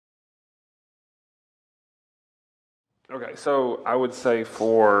Okay, so I would say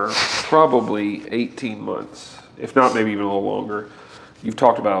for probably 18 months, if not maybe even a little longer, you've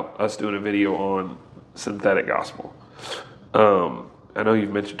talked about us doing a video on synthetic gospel. I know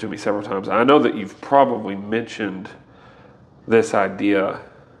you've mentioned to me several times. I know that you've probably mentioned this idea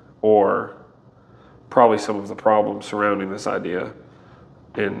or probably some of the problems surrounding this idea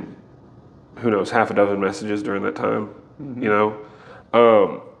in, who knows, half a dozen messages during that time, you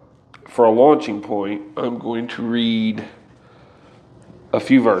know. For a launching point, I'm going to read a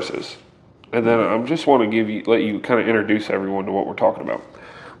few verses, and then I just want to let you kind of introduce everyone to what we're talking about.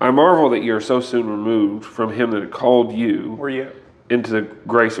 I marvel that you are so soon removed from him that called you into the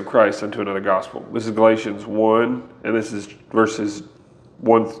grace of Christ unto another gospel. This is Galatians 1, and this is verses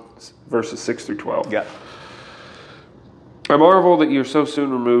 6 through 12. Yeah. I marvel that you are so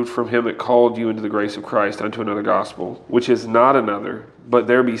soon removed from him that called you into the grace of Christ unto another gospel, which is not another, but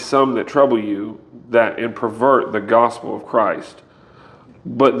there be some that trouble you that and pervert the gospel of Christ.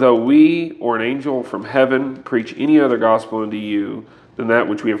 But though we or an angel from heaven preach any other gospel unto you than that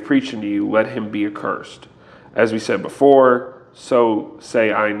which we have preached unto you, let him be accursed. As we said before, so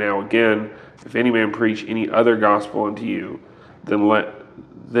say I now again, if any man preach any other gospel unto you than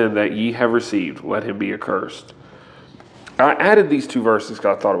that ye have received, let him be accursed. I added these two verses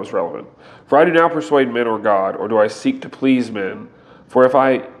because I thought it was relevant. For I do not persuade men or God, or do I seek to please men. For if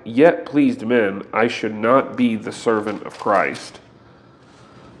I yet pleased men, I should not be the servant of Christ.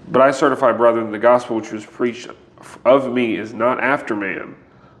 But I certify, brethren, the gospel which was preached of me is not after man.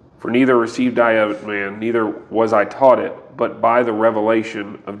 For neither received I of man, neither was I taught it, but by the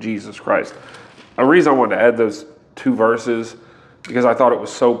revelation of Jesus Christ. A reason I wanted to add those two verses, because I thought it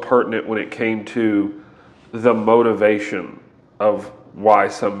was so pertinent when it came to the motivation of why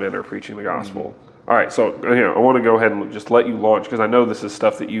some men are preaching the gospel. All right, so I want to go ahead and just let you launch, because I know this is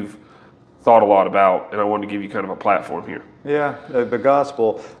stuff that you've thought a lot about, and I want to give you kind of a platform here. Yeah, the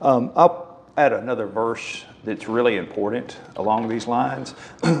gospel. I'll add another verse that's really important along these lines.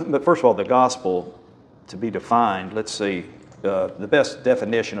 But first of all, the gospel, to be defined, let's see, the best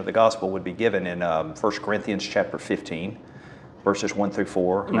definition of the gospel would be given in 1 Corinthians chapter 15, verses 1 through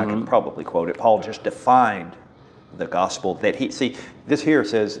 4, and I can probably quote it. Paul just defined the gospel that this here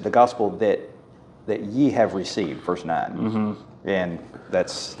says the gospel that ye have received, verse 9. And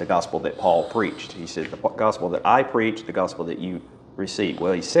that's the gospel that Paul preached. He said, the gospel that I preach, the gospel that you received.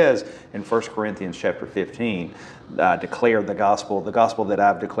 Well, he says in 1 Corinthians chapter 15, I declare the gospel that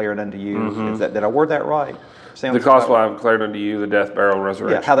I've declared unto you. Did I word that right? The gospel I've declared unto you, the death, burial, and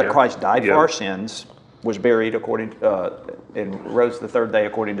resurrection. Yeah, how that Christ died for our sins, was buried and rose the third day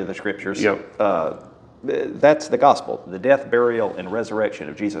according to the Scriptures. That's the gospel, the death, burial, and resurrection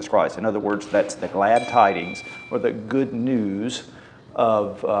of Jesus Christ. In other words, that's the glad tidings or the good news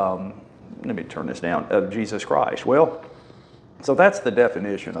of, let me turn this down, of Jesus Christ. Well, so that's the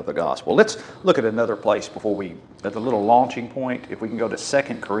definition of the gospel. Let's look at another place at the little launching point. If we can go to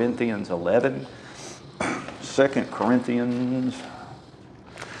 2 Corinthians 11. 2 Corinthians,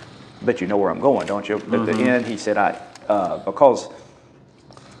 I bet you know where I'm going, don't you? At the end, he said, because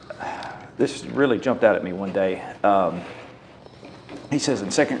this really jumped out at me one day. He says in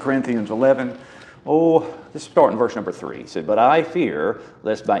 2 Corinthians 11, this is starting verse number 3. He said, but I fear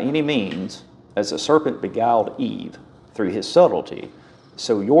lest by any means, as the serpent beguiled Eve through his subtlety,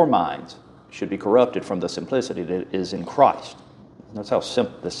 so your minds should be corrupted from the simplicity that is in Christ. That's how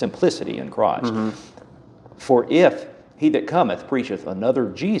the simplicity in Christ. For if he that cometh preacheth another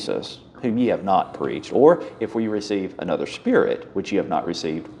Jesus, whom ye have not preached, or if we receive another spirit, which ye have not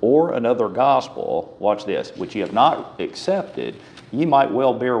received, or another gospel, watch this, which ye have not accepted, ye might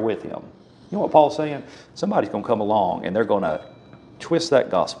well bear with him. You know what Paul's saying? Somebody's going to come along and they're going to twist that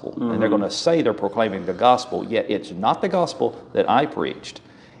gospel, and they're going to say they're proclaiming the gospel, yet it's not the gospel that I preached.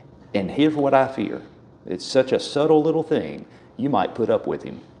 And here's what I fear. It's such a subtle little thing, you might put up with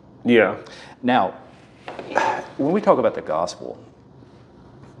him. Yeah. Now, when we talk about the gospel,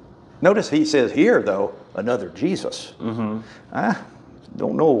 notice he says here, though, another Jesus. I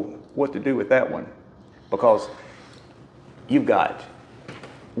don't know what to do with that one, because you've got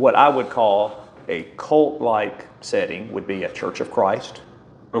what I would call a cult-like setting would be a Church of Christ.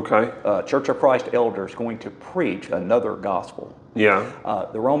 Okay. Church of Christ elders going to preach another gospel. Yeah.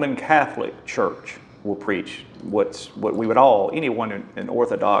 The Roman Catholic Church will preach what we would anyone in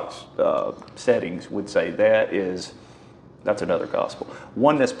Orthodox settings would say that's another gospel.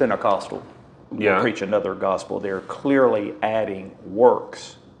 Oneness Pentecostal will preach another gospel. They're clearly adding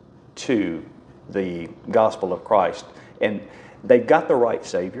works to the gospel of Christ. And they've got the right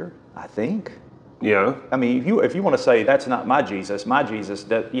Savior, I think. Yeah. I mean, if you want to say that's not my Jesus,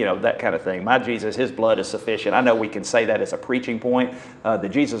 that that kind of thing. My Jesus, his blood is sufficient. I know we can say that as a preaching point. The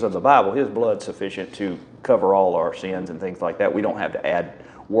Jesus of the Bible, his blood's sufficient to cover all our sins and things like that. We don't have to add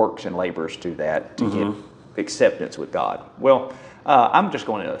works and labors to that to get acceptance with God. Well, I'm just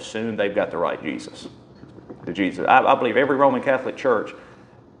going to assume they've got the right Jesus. The Jesus. I believe every Roman Catholic church.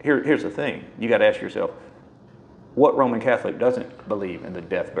 Here's the thing. You got to ask yourself, what Roman Catholic doesn't believe in the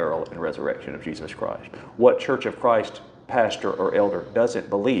death, burial, and resurrection of Jesus Christ? What Church of Christ pastor or elder doesn't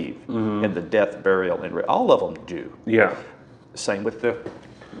believe in the death, burial, and all of them do. Yeah. Same with the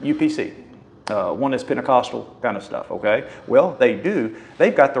UPC. One is Pentecostal kind of stuff, okay? Well, they do.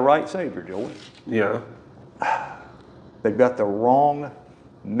 They've got the right Savior, Joey. Yeah. They've got the wrong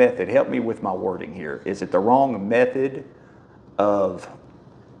method. Help me with my wording here. Is it the wrong method of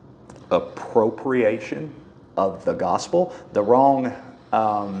appropriation of the gospel? The wrong,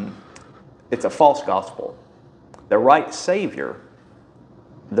 it's a false gospel. The right Savior,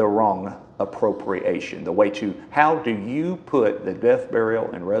 the wrong appropriation. The way to, how do you put the death,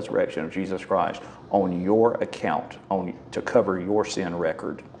 burial, and resurrection of Jesus Christ on your account, to cover your sin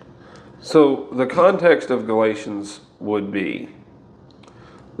record? So the context of Galatians would be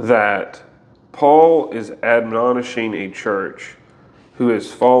that Paul is admonishing a church who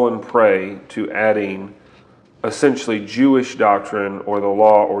has fallen prey to adding essentially Jewish doctrine or the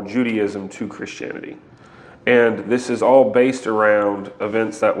law or Judaism to Christianity. And this is all based around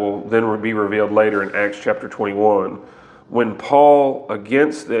events that will then be revealed later in Acts chapter 21, when Paul,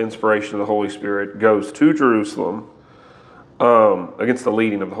 against the inspiration of the Holy Spirit, goes to Jerusalem, against the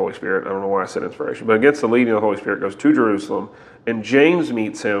leading of the Holy Spirit. I don't know why I said inspiration, but against the leading of the Holy Spirit, goes to Jerusalem, and James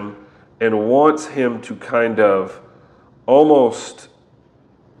meets him and wants him to kind of almost,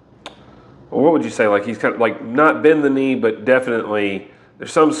 what would you say, like he's kind of like not bend the knee, but definitely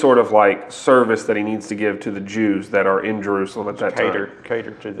there's some sort of like service that he needs to give to the Jews that are in Jerusalem at that time.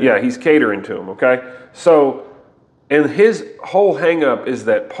 Cater to them. Yeah, he's catering to them, okay? So, and his whole hang-up is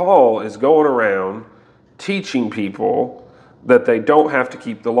that Paul is going around teaching people that they don't have to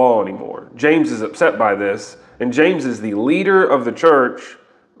keep the law anymore. James is upset by this, and James is the leader of the church,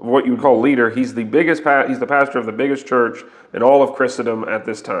 what you would call leader. He's the biggest, he's the pastor of the biggest church in all of Christendom at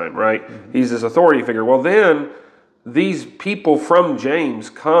this time, right? He's this authority figure. Well, then these people from James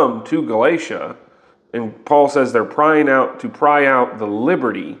come to Galatia, and Paul says they're pry out the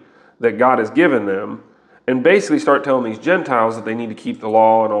liberty that God has given them, and basically start telling these Gentiles that they need to keep the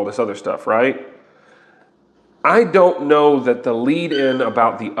law and all this other stuff, right? I don't know that the lead in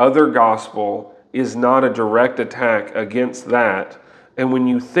about the other gospel is not a direct attack against that. And when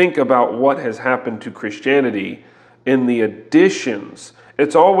you think about what has happened to Christianity in the additions,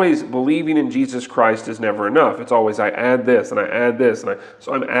 it's always believing in Jesus Christ is never enough. It's always I add this and I add this.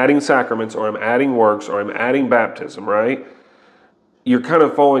 So I'm adding sacraments, or I'm adding works, or I'm adding baptism, right? You're kind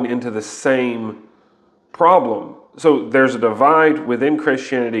of falling into the same problem. So there's a divide within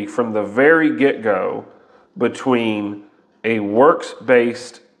Christianity from the very get-go between a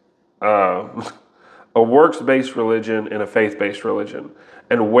works-based religion and a faith-based religion,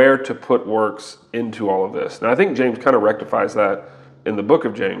 and where to put works into all of this. Now, I think James kind of rectifies that in the book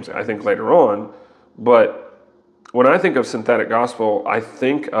of James, I think later on. But when I think of synthetic gospel, I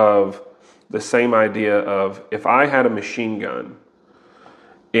think of the same idea of if I had a machine gun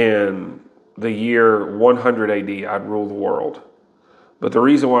in the year 100 AD, I'd rule the world. But the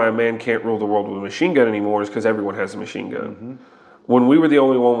reason why a man can't rule the world with a machine gun anymore is because everyone has a machine gun. When we were the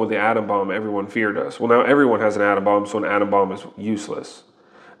only one with the atom bomb, everyone feared us. Well, now everyone has an atom bomb, so an atom bomb is useless.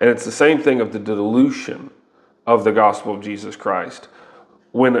 And it's the same thing of the dilution of the gospel of Jesus Christ.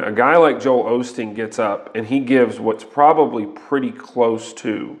 When a guy like Joel Osteen gets up and he gives what's probably pretty close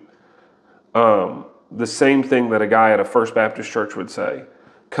to the same thing that a guy at a First Baptist church would say,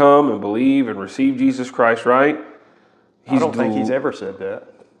 come and believe and receive Jesus Christ, right? I don't think he's ever said that.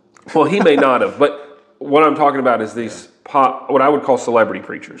 Well, he may not have, but what I'm talking about is these what I would call celebrity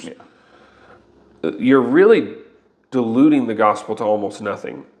preachers. Yeah. You're really diluting the gospel to almost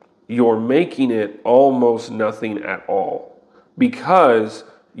nothing. You're making it almost nothing at all because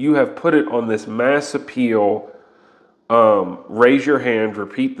you have put it on this mass appeal, raise your hand,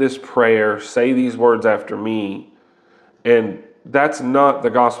 repeat this prayer, say these words after me, and that's not the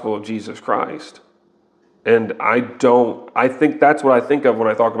gospel of Jesus Christ. And I think that's what I think of when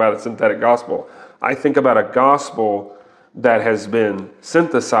I talk about a synthetic gospel. I think about a gospel that has been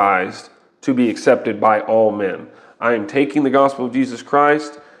synthesized to be accepted by all men. I am taking the gospel of Jesus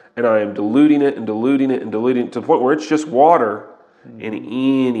Christ and I am diluting it and diluting it and diluting it to the point where it's just water, and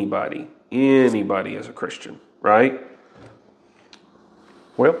anybody is a Christian, right?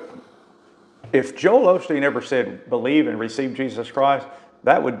 Well, If Joel Osteen ever said, believe and receive Jesus Christ,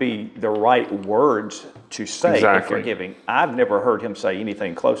 that would be the right words to say if you're giving. I've never heard him say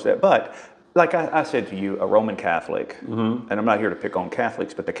anything close to that. But like I said to you, a Roman Catholic, and I'm not here to pick on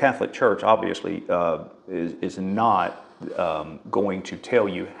Catholics, but the Catholic Church obviously is not going to tell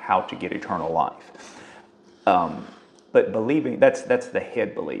you how to get eternal life. But believing, that's the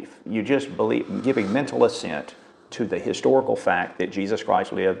head belief. You just believe, giving mental assent to the historical fact that Jesus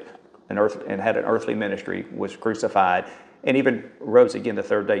Christ lived on earth and had an earthly ministry, was crucified, and even rose again the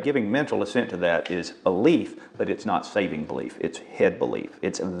third day. Giving mental assent to that is belief, but it's not saving belief. It's head belief.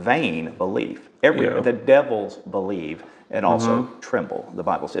 It's vain belief. The devils believe and also tremble, the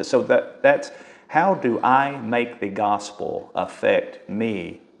Bible says. So that's how do I make the gospel affect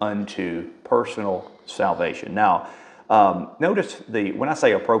me unto personal salvation? Now, notice when I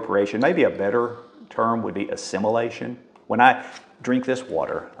say appropriation, maybe a better term would be assimilation. When I drink this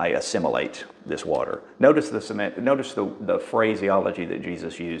water, I assimilate this water. Notice the phraseology that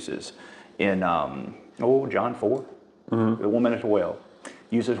Jesus uses in John 4. The woman at the well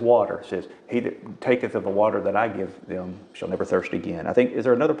uses water. Says, "He that taketh of the water that I give them shall never thirst again." I think, is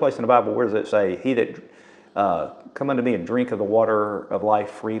there another place in the Bible where does it say, "He that come unto me and drink of the water of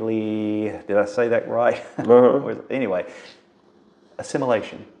life freely"? Did I say that right? Anyway,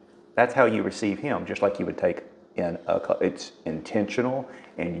 assimilation. That's how you receive him, just like you would take it's intentional,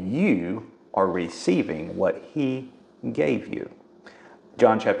 and you are receiving what he gave you.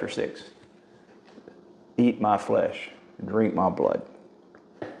 John chapter 6. Eat my flesh, drink my blood.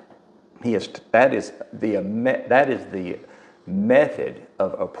 That is the method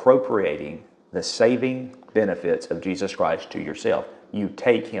of appropriating the saving benefits of Jesus Christ to yourself. You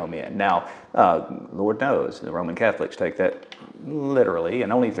take him in. Now, Lord knows, the Roman Catholics take that literally,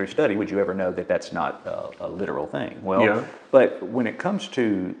 and only through study would you ever know that that's not a literal thing. Well, but when it comes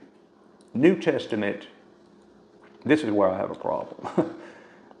to New Testament, this is where I have a problem.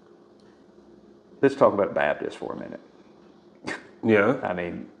 Let's talk about Baptists for a minute. Yeah. I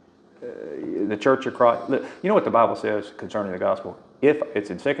mean, the Church of Christ, you know what the Bible says concerning the gospel? If it's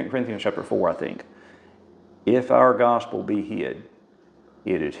in 2 Corinthians chapter 4, I think. If our gospel be hid,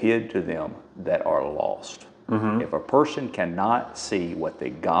 it is hid to them that are lost. If a person cannot see what the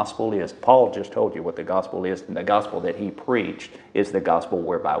gospel is, Paul just told you what the gospel is, and the gospel that he preached is the gospel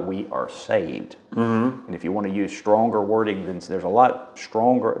whereby we are saved. And if you want to use stronger wording, then there's a lot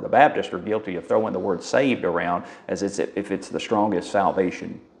stronger. The Baptists are guilty of throwing the word saved around as if it's the strongest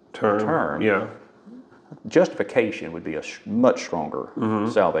salvation term. Yeah. Justification would be a much stronger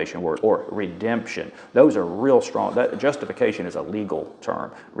salvation word, or redemption. Those are real strong. Justification is a legal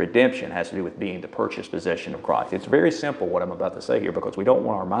term. Redemption has to do with being the purchased possession of Christ. It's very simple what I'm about to say here, because we don't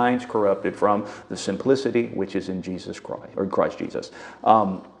want our minds corrupted from the simplicity which is in Jesus Christ, or Christ Jesus.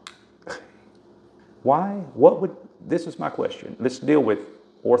 Why? What would? This is my question. Let's deal with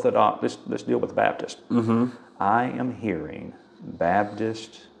Orthodox. Let's deal with Baptist. I am hearing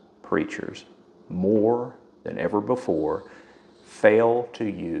Baptist preachers more than ever before fail to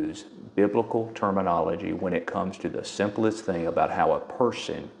use biblical terminology when it comes to the simplest thing about how a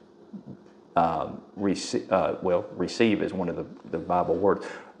person receive is one of the Bible words.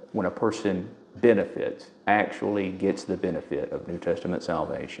 When a person benefits, actually gets the benefit of New Testament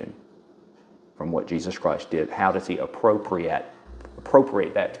salvation from what Jesus Christ did, how does he appropriate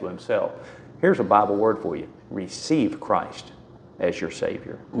that to himself? Here's a Bible word for you. Receive Christ as your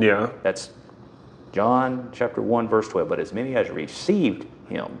Savior. Yeah. That's John chapter 1, verse 12. But as many as received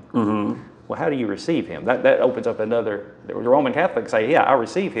him. Well, how do you receive him? That opens up another. The Roman Catholics say, yeah, I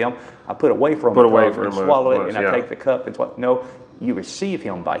receive him. I put away from him and swallow it, and I take the cup and swallow. No, you receive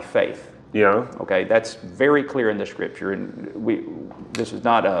him by faith. Yeah. Okay, that's very clear in the Scripture. And this is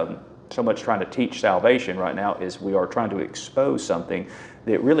not so much trying to teach salvation right now, as we are trying to expose something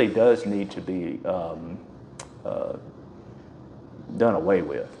that really does need to be done away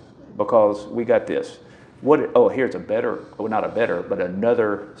with. Because we got this. Here's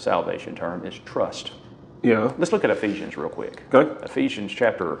another salvation term is trust. Yeah. Let's look at Ephesians real quick. Okay. Ephesians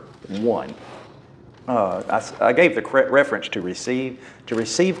chapter 1. I gave the correct reference to receive. To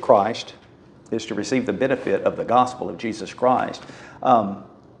receive Christ is to receive the benefit of the gospel of Jesus Christ. Let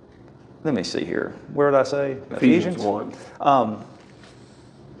me see here. Where did I say? Ephesians 1.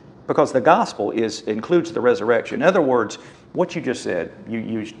 Because the gospel includes the resurrection. In other words, what you just said, you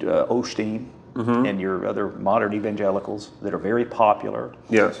used Osteen and your other modern evangelicals that are very popular,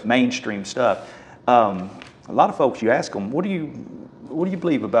 mainstream stuff. A lot of folks, you ask them, what do you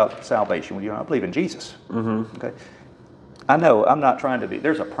believe about salvation? Well, I believe in Jesus. Okay. I know I'm not trying to be.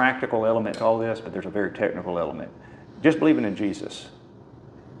 There's a practical element to all this, but there's a very technical element. Just believing in Jesus.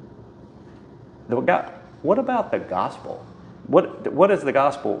 What about the gospel? What is the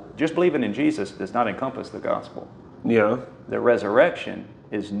gospel? Just believing in Jesus does not encompass the gospel. Yeah. The resurrection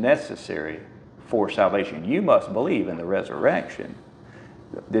is necessary for salvation. You must believe in the resurrection.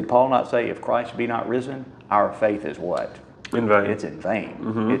 Did Paul not say, if Christ be not risen, our faith is what? In vain. It's in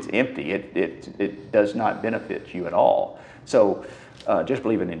vain. It's empty. It does not benefit you at all. So just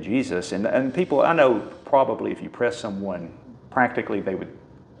believing in Jesus, and people, I know probably if you press someone practically,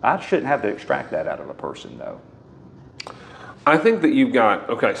 I shouldn't have to extract that out of a person though. I think that you've got,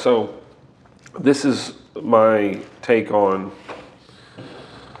 okay, so this is my take on.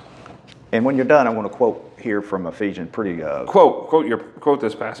 And when you're done, I want to quote here from Ephesians Quote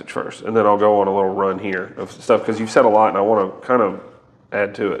this passage first, and then I'll go on a little run here of stuff, because you've said a lot and I want to kind of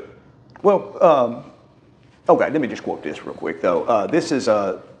add to it. Well, okay, let me just quote this real quick though. This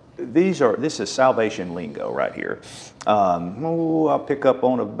is salvation lingo right here. I'll pick up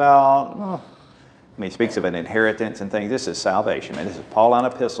on about, he speaks of an inheritance and things. This is salvation. And this is Pauline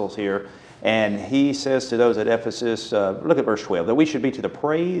epistles here. And he says to those at Ephesus, look at verse 12, that we should be to the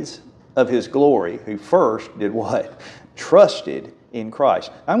praise of his glory, who first did what? Trusted in Christ.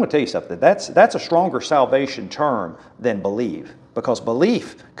 I'm going to tell you something. That's a stronger salvation term than believe. Because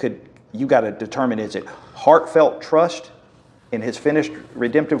belief you got to determine, is it heartfelt trust in his finished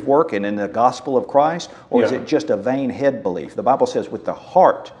redemptive work and in the gospel of Christ, or is it just a vain head belief? The Bible says, with the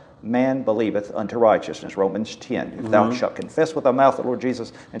heart man believeth unto righteousness, Romans 10. If thou shalt confess with thy mouth the Lord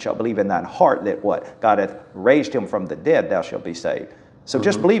Jesus, and shalt believe in thine heart that what? God hath raised him from the dead, thou shalt be saved. So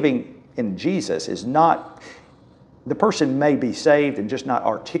just believing in Jesus is not, the person may be saved and just not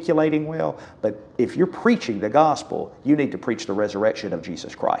articulating well, but if you're preaching the gospel, you need to preach the resurrection of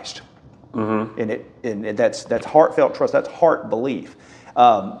Jesus Christ. And that's heartfelt trust, that's heart belief.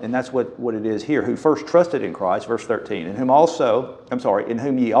 And that's what it is here. Who first trusted in Christ, verse 13, in whom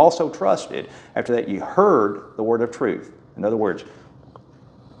ye also trusted, after that ye heard the word of truth. In other words,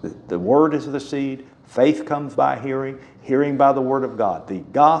 the word is the seed, faith comes by hearing, hearing by the word of God, the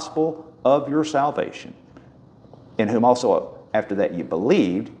gospel of your salvation. In whom also, after that ye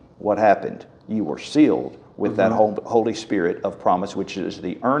believed, what happened? You were sealed with that Holy Spirit of promise, which is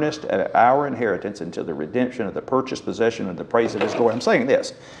the earnest of our inheritance until the redemption of the purchased possession and the praise of his glory. I'm saying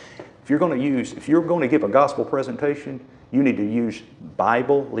this, if you're going to give a gospel presentation, you need to use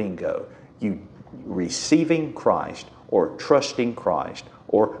Bible lingo. You receiving Christ, or trusting Christ,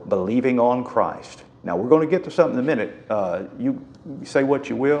 or believing on Christ. Now we're going to get to something in a minute. You say what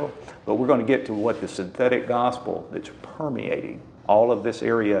you will, but we're going to get to what the synthetic gospel that's permeating all of this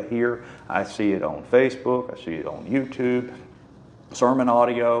area here. I see it on Facebook, I see it on YouTube, sermon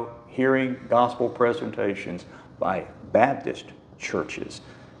audio, hearing gospel presentations by Baptist churches.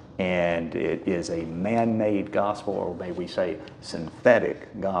 And it is a man-made gospel, or may we say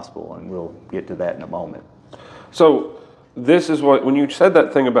synthetic gospel, and we'll get to that in a moment. So this is what, when you said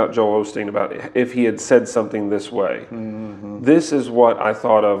that thing about Joel Osteen, about if he had said something this way, this is what I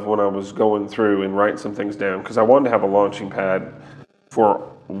thought of when I was going through and writing some things down, because I wanted to have a launching pad for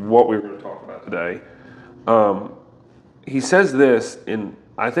what we were going to talk about today. He says this, and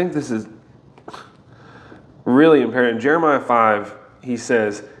I think this is really imperative. In Jeremiah 5, he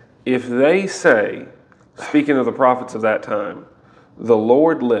says, if they say, speaking of the prophets of that time, the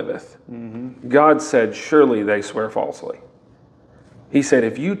Lord liveth, God said, surely they swear falsely. He said,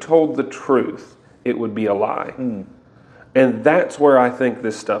 if you told the truth, it would be a lie. And that's where I think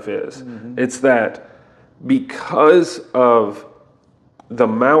this stuff is. It's that because of the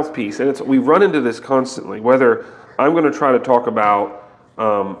mouthpiece, and we run into this constantly, whether I'm going to try to talk about,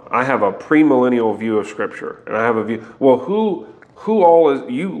 I have a premillennial view of Scripture, and I have a view, well, who all is,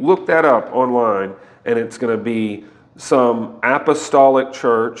 you look that up online, and it's going to be some apostolic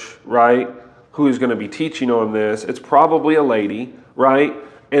church, right, who is going to be teaching on this. It's probably a lady, right,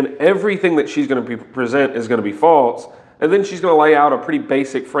 and everything that she's going to present is going to be false, and then she's going to lay out a pretty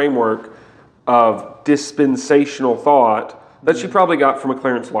basic framework of dispensational thought that she probably got from a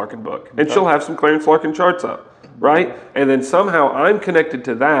Clarence Larkin book. And she'll have some Clarence Larkin charts up, right? And then somehow I'm connected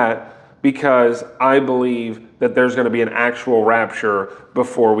to that because I believe that there's going to be an actual rapture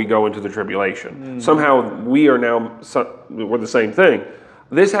before we go into the tribulation. Somehow we are now, we're the same thing.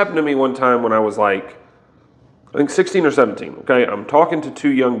 This happened to me one time when I was like, I think 16 or 17, okay? I'm talking to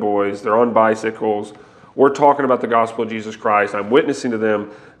two young boys. They're on bicycles. We're talking about the gospel of Jesus Christ. I'm witnessing to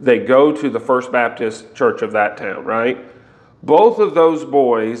them. They go to the First Baptist church of that town, right? Both of those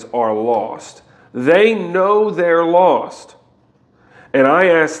boys are lost. They know they're lost. And I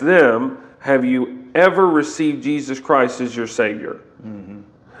asked them, have you ever received Jesus Christ as your Savior? And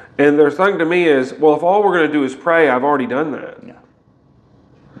their thing to me is, well, if all we're going to do is pray, I've already done that.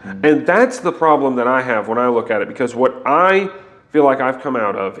 And that's the problem that I have when I look at it, because what I feel like I've come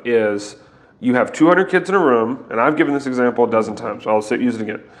out of is you have 200 kids in a room, and I've given this example a dozen times, so I'll use it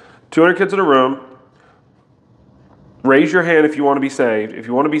again. 200 kids in a room, raise your hand if you want to be saved. If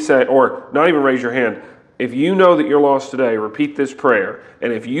you want to be saved, or not even raise your hand, if you know that you're lost today, repeat this prayer.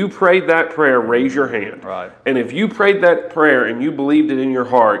 And if you prayed that prayer, raise your hand. Right. And if you prayed that prayer and you believed it in your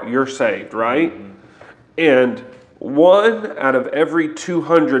heart, you're saved, right? And 1 out of every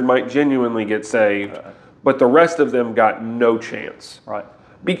 200 might genuinely get saved, but the rest of them got no chance. Right.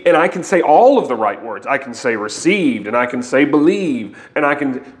 And I can say all of the right words. I can say received, and I can say believe, and I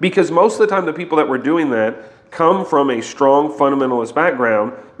can, because most of the time the people that were doing that come from a strong fundamentalist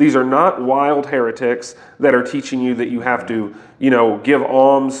background. These are not wild heretics that are teaching you that you have to, give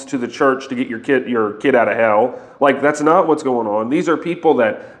alms to the church to get your kid out of hell. Like, that's not what's going on. These are people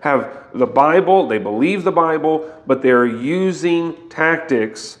that have the Bible, they believe the Bible, but they're using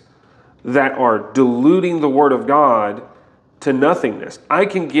tactics that are diluting the Word of God to nothingness. I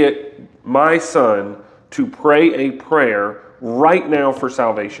can get my son to pray a prayer right now for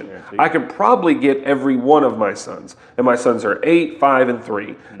salvation. I could probably get every one of my sons, and my sons are 8, 5, and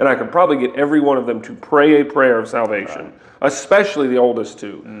 3, and I could probably get every one of them to pray a prayer of salvation, especially the oldest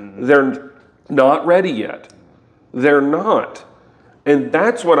two. They're not ready yet. They're not. And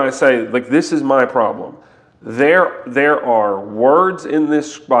that's what I say, like, this is my problem. There are words in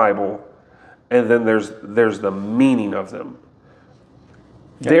this Bible, and then there's the meaning of them.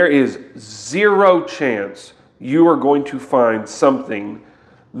 Yep. There is zero chance you are going to find something.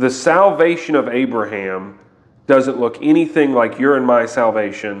 The salvation of Abraham doesn't look anything like your and my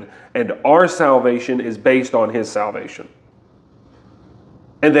salvation, and our salvation is based on his salvation.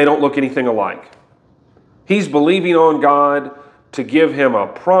 And they don't look anything alike. He's believing on God to give him a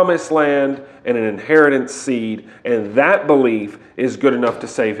promised land and an inheritance seed, and that belief is good enough to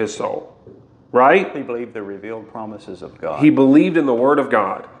save his soul. Right? He believed the revealed promises of God. He believed in the Word of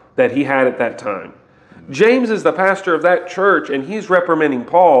God that he had at that time. James is the pastor of that church, and he's reprimanding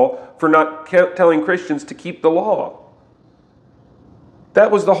Paul for not telling Christians to keep the law.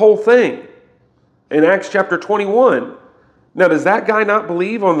 That was the whole thing in Acts chapter 21. Now, does that guy not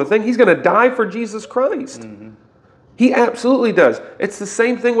believe on the thing? He's going to die for Jesus Christ. He absolutely does. It's the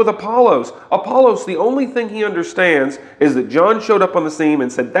same thing with Apollos. Apollos, the only thing he understands is that John showed up on the scene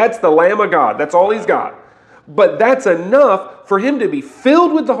and said, that's the Lamb of God. That's all he's got. But that's enough for him to be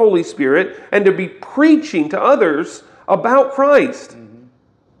filled with the Holy Spirit and to be preaching to others about Christ.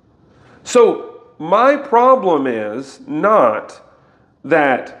 So my problem is not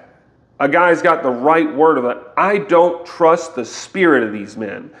that a guy's got the right word of it. I don't trust the spirit of these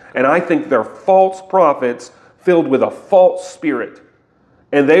men. And I think they're false prophets filled with a false spirit.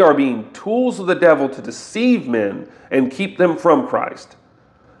 And they are being tools of the devil to deceive men and keep them from Christ.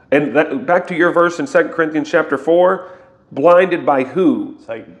 And back to your verse in 2 Corinthians chapter 4, blinded by who?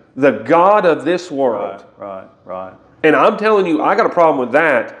 Satan. The God of this world. Right. And I'm telling you, I got a problem with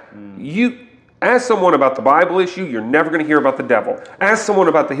that. You ask someone about the Bible issue, you're never going to hear about the devil. Ask someone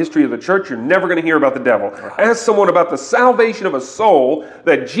about the history of the church, you're never going to hear about the devil. Right. Ask someone about the salvation of a soul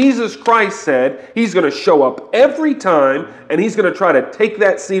that Jesus Christ said he's going to show up every time, and he's going to try to take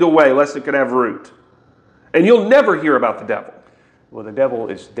that seed away lest it could have root. And you'll never hear about the devil. Well, the devil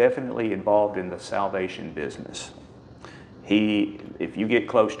is definitely involved in the salvation business. If you get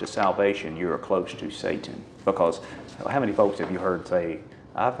close to salvation, you are close to Satan. Because how many folks have you heard say,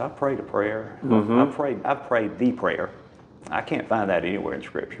 I've prayed a prayer. I've prayed the prayer. I can't find that anywhere in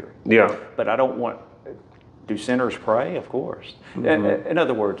Scripture. Yeah. But I don't want. Do sinners pray? Of course. In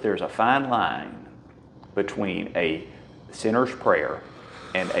other words, there's a fine line between a sinner's prayer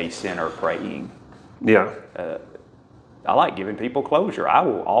and a sinner praying. Yeah. I like giving people closure. I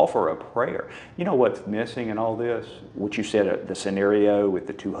will offer a prayer. You know what's missing in all this? What you said, the scenario with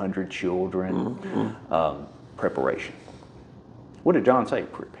the 200 children, preparation. What did John say?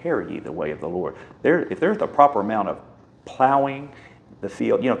 Prepare ye the way of the Lord. If there's the proper amount of plowing the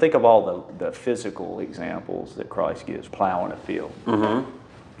field, think of all the physical examples that Christ gives, plowing a field.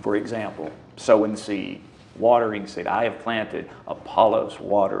 For example, sowing seed, watering seed. I have planted, Apollos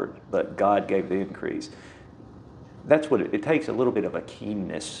watered, but God gave the increase. That's what it takes, a little bit of a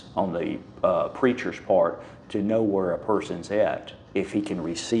keenness on the preacher's part to know where a person's at if he can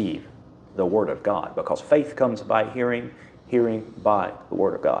receive the Word of God. Because faith comes by hearing, hearing by the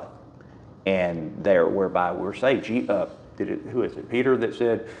Word of God. And there, whereby we're saved. Who is it? Peter that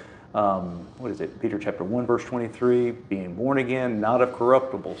said, Peter chapter 1, verse 23, being born again, not of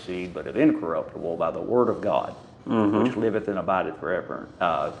corruptible seed, but of incorruptible by the Word of God. Which liveth and abideth forever.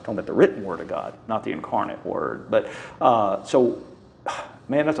 Talking about the written Word of God, not the incarnate Word. But so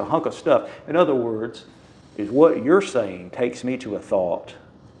man, that's a hunk of stuff. In other words, is what you're saying takes me to a thought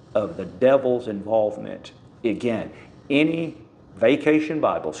of the devil's involvement. Again, any vacation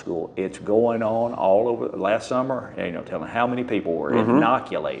Bible school, it's going on all over. Last summer, telling how many people were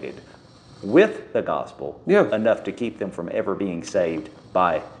inoculated with the gospel, enough to keep them from ever being saved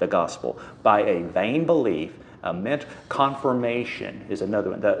by the gospel, by a vain belief. Confirmation is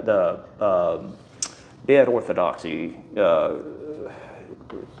another one. The dead orthodoxy,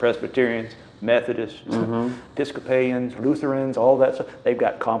 Presbyterians, Methodists, Episcopalians, Lutherans, all that stuff, they've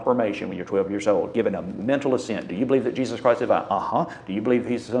got confirmation when you're 12 years old, given a mental assent. Do you believe that Jesus Christ is divine? Do you believe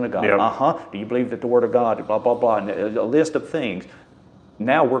He's the Son of God? Do you believe that the Word of God, blah, blah, blah, and a list of things.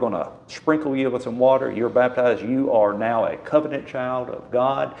 Now we're going to sprinkle you with some water. You're baptized. You are now a covenant child of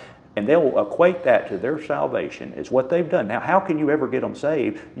God. And they'll equate that to their salvation is what they've done. Now, how can you ever get them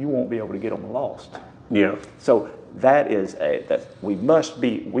saved? You won't be able to get them lost. Yeah. So that is we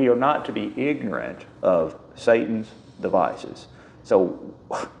are not to be ignorant of Satan's devices. So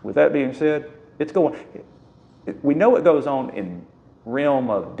with that being said, we know it goes on in realm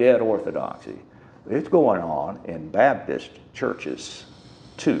of dead orthodoxy. It's going on in Baptist churches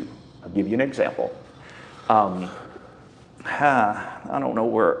too. I'll give you an example. I don't know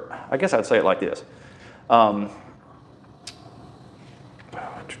where. I guess I'd say it like this. How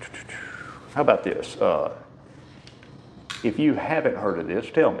about this? If you haven't heard of this,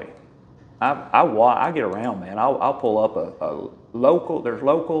 tell me. I get around, man. I'll pull up there's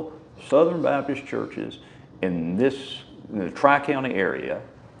local Southern Baptist churches in the Tri-County area.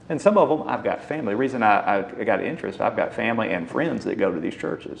 And some of them, I've got family. The reason I got interest, I've got family and friends that go to these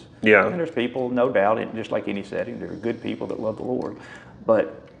churches. Yeah. And there's people, no doubt, just like any setting, there are good people that love the Lord.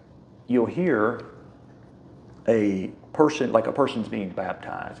 But you'll hear a person's being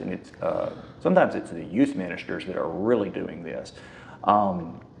baptized, and it's sometimes it's the youth ministers that are really doing this.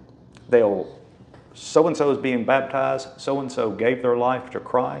 So-and-so is being baptized, so-and-so gave their life to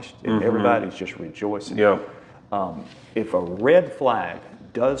Christ, and everybody's just rejoicing. Yeah. If a red flag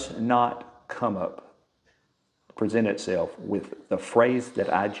does not present itself with the phrase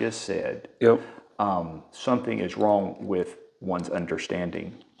that I just said, something is wrong with one's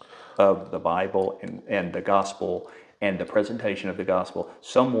understanding of the Bible and the gospel and the presentation of the gospel.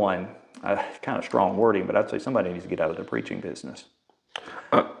 Someone, kind of strong wording, but I'd say somebody needs to get out of the preaching business.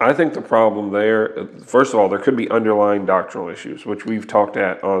 I think the problem there, first of all, there could be underlying doctrinal issues, which we've talked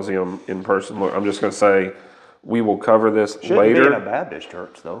at nauseum in person. Look, I'm just going to say, we will cover this Shouldn't later. Be in a Baptist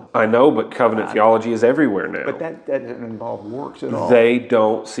church, though. I know, but covenant theology is everywhere now. But that doesn't involve works at all. They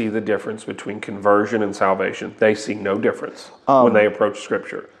don't see the difference between conversion and salvation. They see no difference when they approach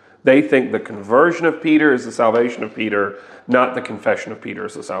Scripture. They think the conversion of Peter is the salvation of Peter, not the confession of Peter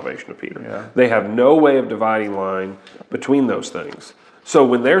is the salvation of Peter. Yeah. They have no way of dividing line between those things. So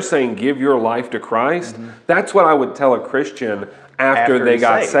when they're saying give your life to Christ, that's what I would tell a Christian after they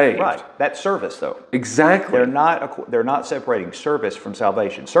got saved. Right. That's service, though. Exactly. They're not separating service from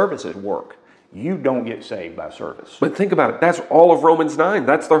salvation. Service is work. You don't get saved by service. But think about it. That's all of Romans 9.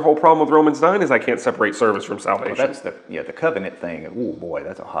 That's their whole problem with Romans 9 is I can't separate service from salvation. Well, that's the covenant thing. Oh boy,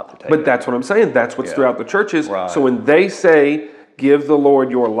 that's a hot potato. But that's what I'm saying. That's what's throughout the churches. Right. So when they say give the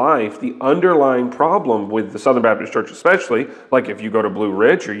Lord your life, the underlying problem with the Southern Baptist Church especially, like if you go to Blue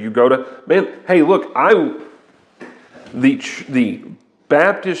Ridge or you go to, hey, look, the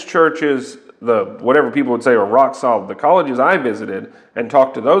Baptist churches, the whatever people would say are rock solid, the colleges I visited and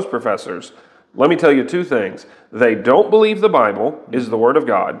talked to those professors, let me tell you two things. They don't believe the Bible is the Word of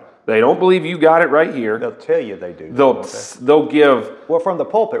God. They don't believe you got it right here. They'll tell you they do. They'll give... Well, from the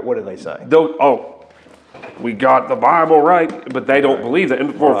pulpit, what do they say? We got the Bible right, but they don't believe that.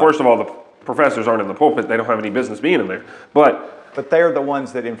 And first of all, the professors aren't in the pulpit. They don't have any business being in there. But they're the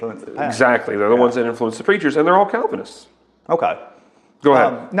ones that influence the pastor. Exactly. They're the ones that influence the preachers, and they're all Calvinists. Okay. Go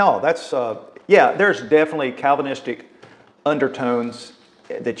ahead. No, that's... there's definitely Calvinistic undertones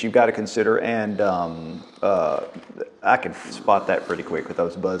that you've got to consider, and I can spot that pretty quick with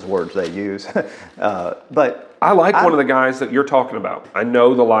those buzzwords they use. But I like one of the guys that you're talking about. I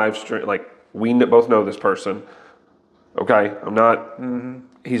know the live stream, like we both know this person. Okay, I'm not.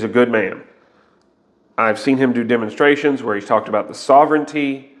 He's a good man. I've seen him do demonstrations where he's talked about the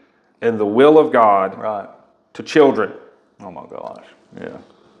sovereignty and the will of God to children. Oh my gosh, yeah.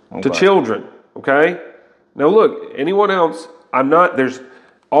 To children. Okay. Now look, anyone else?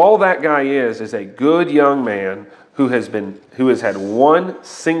 All that guy is a good young man who has had one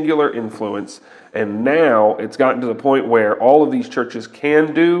singular influence, and now it's gotten to the point where all of these churches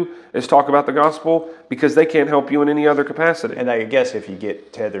can do is talk about the gospel because they can't help you in any other capacity. And I guess if you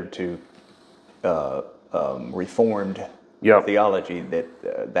get tethered to Reformed Yep. theology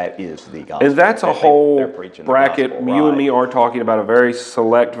that that is the gospel. And that's a They're whole preaching the bracket. gospel, You and right. me are talking about a very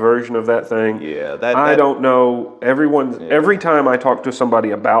select version of that thing. Yeah, I don't know. Every time I talk to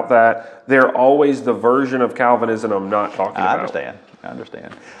somebody about that, they're always the version of Calvinism I'm not talking about. I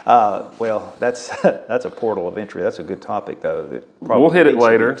understand. Well, that's that's a portal of entry. That's a good topic, though. That probably We'll hit it needs to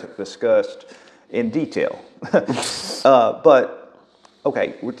be later. Discussed in detail. But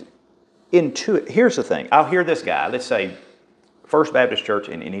okay, here's the thing. I'll hear this guy. Let's say First Baptist Church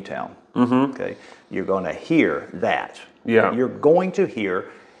in any town. Mm-hmm. Okay, you're going to hear that. Yeah. You're going to hear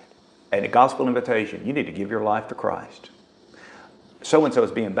a gospel invitation. You need to give your life to Christ. So and so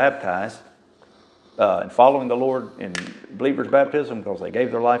is being baptized. And following the Lord in believers' baptism because they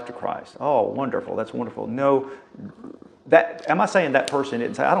gave their life to Christ. Oh, wonderful. That's wonderful. No, am I saying that person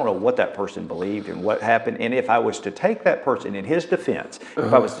didn't say, I don't know what that person believed and what happened. And if I was to take that person in his defense,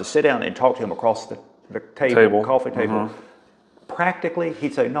 if I was to sit down and talk to him across the table, coffee table, practically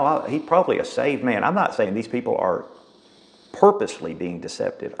he'd say, no, he's probably a saved man. I'm not saying these people are purposely being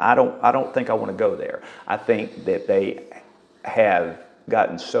deceptive. I don't think I want to go there. I think that they have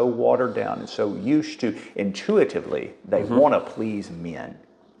gotten so watered down and so used to intuitively they want to please men.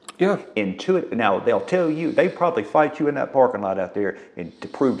 Yeah. Now they'll tell you, they probably fight you in that parking lot out there and to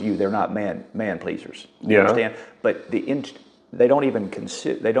prove to you they're not man pleasers. You understand? But they don't even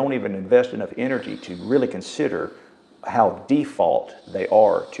invest enough energy to really consider how default they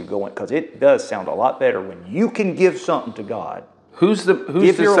are to going, because it does sound a lot better when you can give something to God. Who's to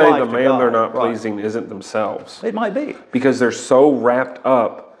say the man they're not pleasing isn't themselves? It might be. Because they're so wrapped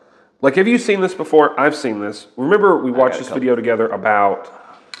up. Like, have you seen this before? I've seen this. Remember we watched this video together about,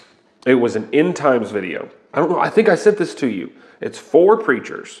 it was an end times video. I don't know, I think I sent this to you. It's 4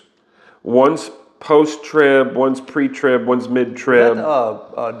 preachers. One's post-trib, one's pre-trib, one's mid-trib. Is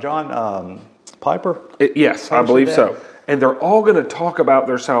that John Piper? Yes, I believe so. And they're all going to talk about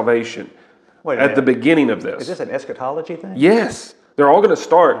their salvation. At the beginning of this. Is this an eschatology thing? Yes. They're all going to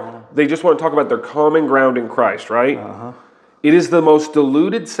start. They just want to talk about their common ground in Christ, right? It is the most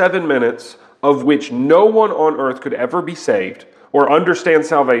diluted 7 minutes of which no one on earth could ever be saved or understand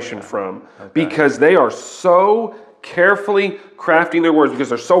salvation from, because they are so carefully crafting their words, because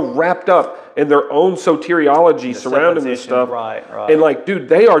they're so wrapped up in their own soteriology surrounding this stuff. Right. And like, dude,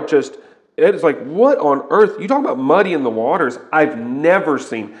 they are just... It's like, what on earth? You talk about muddying the waters. I've never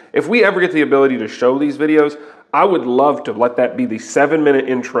seen. If we ever get the ability to show these videos, I would love to let that be the 7-minute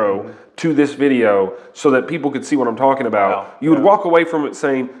intro to this video so that people could see what I'm talking about. Wow. You would walk away from it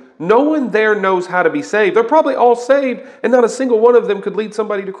saying, no one there knows how to be saved. They're probably all saved, and not a single one of them could lead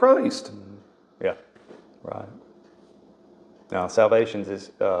somebody to Christ. Yeah, right. Now, salvation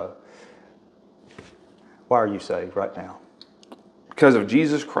is... why are you saved right now? Because of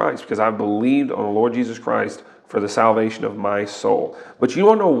Jesus Christ, because I've believed on the Lord Jesus Christ for the salvation of my soul. But you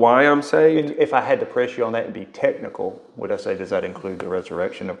don't know why I'm saved? If I had to press you on that and be technical, would I say, does that include the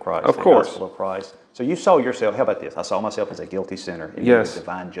resurrection of Christ? Of course. The gospel of Christ? So you saw yourself, how about this? I saw myself as a guilty sinner in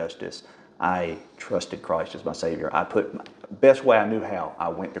divine justice. I trusted Christ as my Savior. I put, best way I knew how, I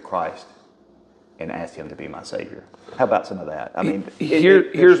went to Christ and asked Him to be my Savior. How about some of that? I mean,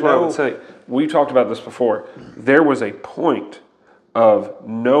 here's what I would say. We talked about this before. There was a point of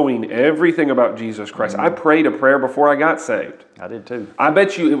knowing everything about Jesus Christ. I prayed a prayer before I got saved. I did too. I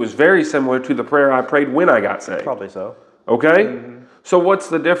bet you it was very similar to the prayer I prayed when I got saved. Probably so. Okay? So what's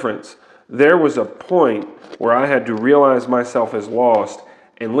the difference? There was a point where I had to realize myself as lost.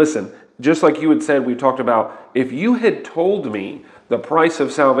 And listen, just like you had said, we talked about, if you had told me the price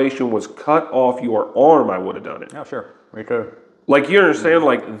of salvation was cut off your arm, I would have done it. Oh, sure. Me too. Like, you understand?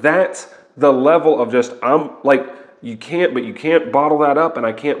 Like, that's the level of just, you can't bottle that up, and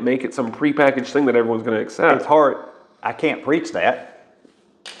I can't make it some prepackaged thing that everyone's going to accept. It's hard. I can't preach that.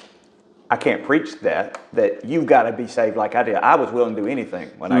 That you've got to be saved like I did. I was willing to do anything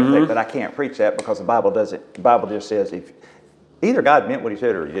when I saved, but I can't preach that because the Bible doesn't. The Bible just says if either God meant what He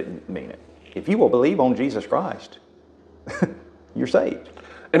said or He didn't mean it. If you will believe on Jesus Christ, you're saved.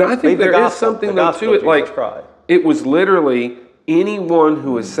 And I think there is something though to it. Like, it was literally anyone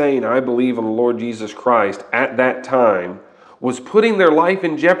who is saying, I believe in the Lord Jesus Christ at that time was putting their life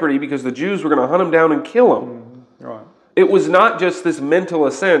in jeopardy because the Jews were going to hunt them down and kill them. Right. It was not just this mental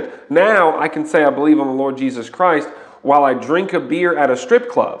assent. Now I can say I believe on the Lord Jesus Christ while I drink a beer at a strip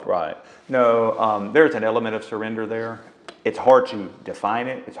club. Right. No, there's an element of surrender there. It's hard to define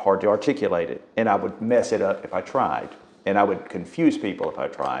it. It's hard to articulate it. And I would mess it up if I tried. And I would confuse people if I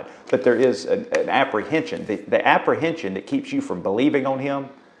tried. But there is an apprehension. The apprehension that keeps you from believing on Him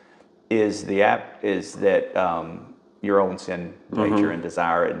is that your own sin nature and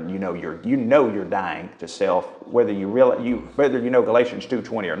desire, and you know you're dying to self, whether you know Galatians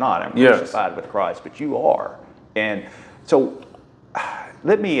 2:20 or not. I'm crucified with Christ, but you are. And so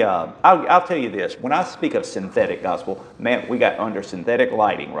let me I'll tell you this. When I speak of synthetic gospel, man, we got under synthetic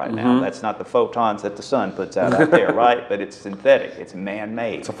lighting right now. That's not the photons that the sun puts out there, right? But it's synthetic. It's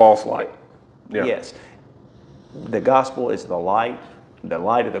man-made. It's a false light. Yeah. Yes. The gospel is the light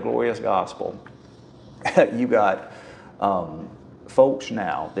of the glorious gospel. You got folks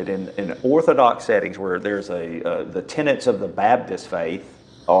now that in orthodox settings where there's the tenets of the Baptist faith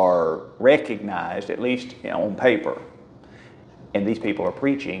are recognized, at least on paper, and these people are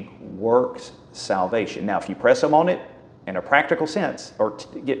preaching works salvation. Now, if you press them on it in a practical sense or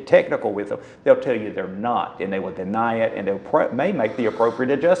get technical with them, they'll tell you they're not, and they will deny it, and they may make the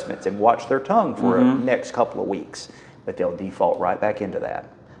appropriate adjustments and watch their tongue for the next couple of weeks, but they'll default right back into that.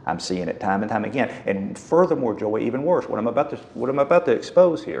 I'm seeing it time and time again. And furthermore, Joey, even worse, what I'm about to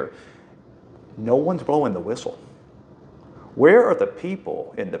expose here, no one's blowing the whistle. Where are the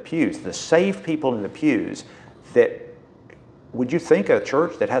people in the pews, the saved people in the pews, that would you think a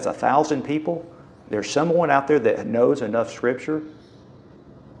church that has 1,000 people, there's someone out there that knows enough Scripture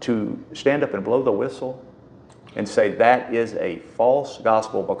to stand up and blow the whistle and say that is a false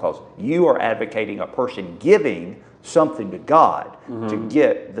gospel because you are advocating a person giving something to God to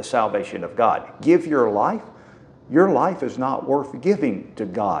get the salvation of God. Give your life. Your life is not worth giving to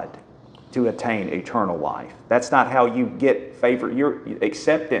God to attain eternal life. That's not how you get favor, your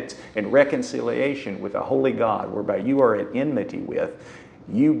acceptance and reconciliation with a holy God, whereby you are at enmity with.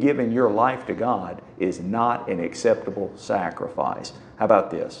 You giving your life to God is not an acceptable sacrifice. How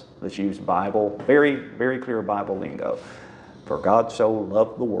about this? Let's use Bible, very, very clear Bible lingo. For God so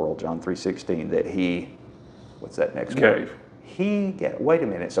loved the world, John 3:16, that He, what's that next word? Wait a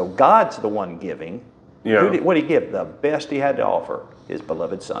minute. So God's the one giving. Yeah. What did He give? The best He had to offer, His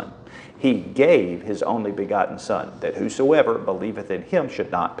beloved Son. He gave His only begotten Son, that whosoever believeth in Him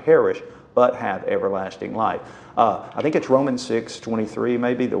should not perish, but have everlasting life. I think it's Romans 6:23,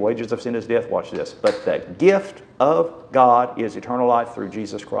 maybe. The wages of sin is death. Watch this. But the gift of God is eternal life through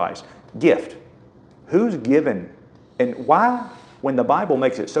Jesus Christ. Gift. Who's given? And why, when the Bible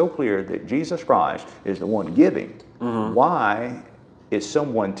makes it so clear that Jesus Christ is the one giving, why is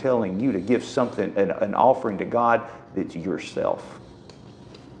someone telling you to give something, an offering to God that's yourself?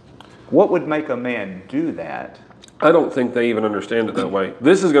 What would make a man do that? I don't think they even understand it that way.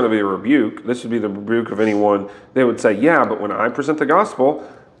 This is going to be a rebuke. This would be the rebuke of anyone. They would say, yeah, but when I present the gospel,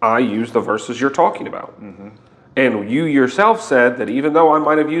 I use the verses you're talking about. And you yourself said that even though I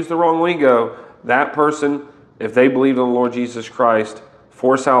might have used the wrong lingo, that person, if they believe in the Lord Jesus Christ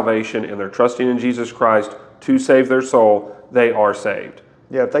for salvation and they're trusting in Jesus Christ to save their soul, they are saved.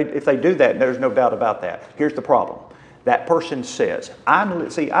 Yeah, if they do that, there's no doubt about that. Here's the problem. That person says, I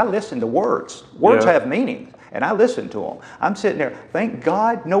listen to words. Words have meaning, and I listen to them. I'm sitting there, thank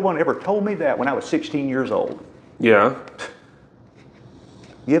God no one ever told me that when I was 16 years old. Yeah.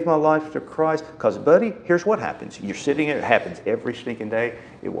 Give my life to Christ. Because, buddy, here's what happens. You're sitting here. It happens every stinking day.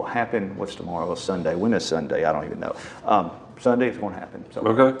 It will happen. What's tomorrow? It's Sunday. When is Sunday? I don't even know. Sunday is going to happen. So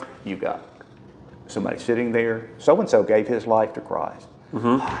okay. You got somebody sitting there. So-and-so gave his life to Christ.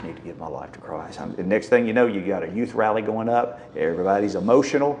 I need to give my life to Christ. The next thing you know, you got a youth rally going up. Everybody's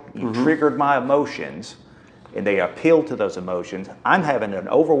emotional. You triggered my emotions, and they appeal to those emotions. I'm having an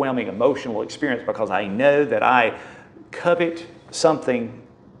overwhelming emotional experience because I know that I covet something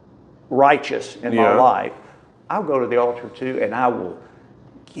righteous in my life. I'll go to the altar too, and I will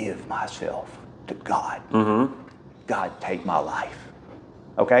give myself to God. God, take my life.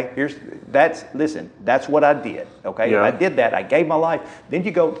 Okay, that's what I did. Okay, I did that. I gave my life. Then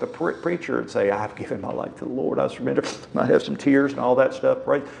you go to the preacher and say, I've given my life to the Lord. I surrender. Might have some tears and all that stuff.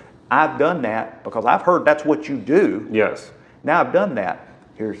 Right? I've done that because I've heard that's what you do. Yes. Now I've done that.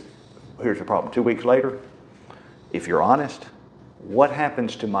 Here's the problem. 2 weeks later, if you're honest, what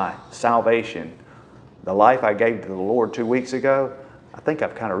happens to my salvation? The life I gave to the Lord 2 weeks ago, I think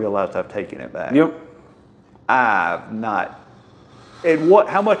I've kind of realized I've taken it back. Yep. I've not. And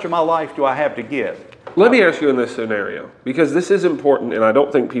how much of my life do I have to give? Let me ask you in this scenario, because this is important, and I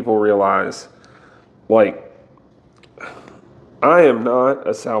don't think people realize, like, I am not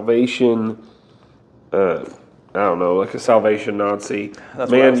a salvation, I don't know, like a salvation Nazi.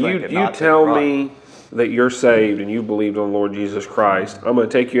 That's Man, what I was thinking, you tell me that you're saved and you believed on the Lord Jesus Christ. I'm going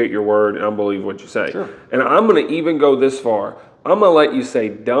to take you at your word and I believe what you say. Sure. And I'm going to even go this far. I'm going to let you say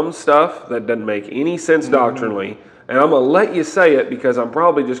dumb stuff that doesn't make any sense doctrinally. And I'm going to let you say it because I'm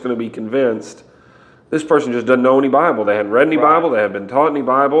probably just going to be convinced this person just doesn't know any Bible. They hadn't read any Bible. They haven't been taught any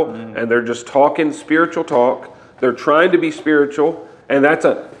Bible. And they're just talking spiritual talk They're trying to be spiritual, and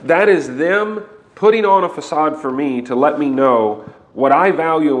that is them putting on a facade for me to let me know what I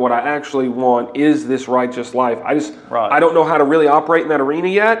value and what I actually want is this righteous life. I don't know how to really operate in that arena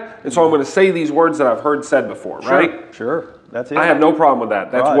yet, and so I'm going to say these words that I've heard said before, right? Sure, that's it. I have no problem with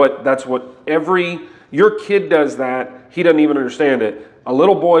that. That's what your kid does that. He doesn't even understand it. A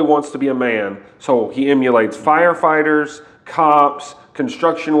little boy wants to be a man, so he emulates firefighters, cops,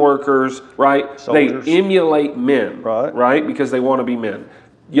 construction workers, right? Soldiers. They emulate men, right? Because they want to be men.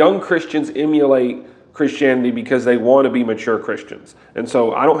 Young Christians emulate Christianity because they want to be mature Christians. And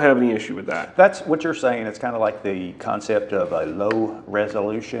so I don't have any issue with that. That's what you're saying. It's kind of like the concept of a low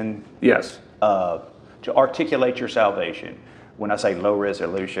resolution. Yes. To articulate your salvation. When I say low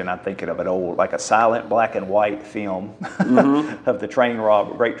resolution, I'm thinking of like a silent black and white film of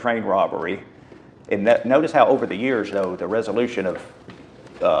the great train robbery. And notice how over the years, though, the resolution of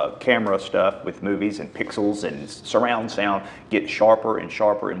camera stuff with movies and pixels and surround sound gets sharper and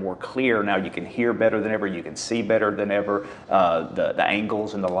sharper and more clear. Now you can hear better than ever. You can see better than ever. The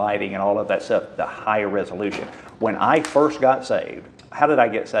angles and the lighting and all of that stuff, the higher resolution. When I first got saved, how did I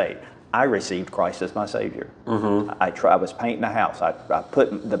get saved? I received Christ as my Savior. I was painting a house. I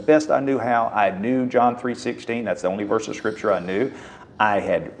put the best I knew how. I knew John 3:16. That's the only verse of Scripture I knew. I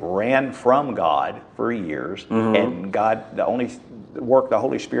had ran from God for years, and God, the only work the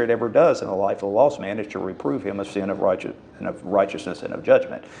Holy Spirit ever does in the life of a lost man is to reprove him of sin, of righteousness, and of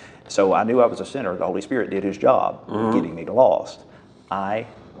judgment. So I knew I was a sinner. The Holy Spirit did His job, getting me lost. I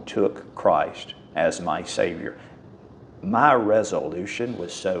took Christ as my Savior. My resolution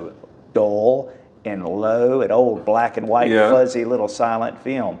was so dull and low, an old black and white, fuzzy little silent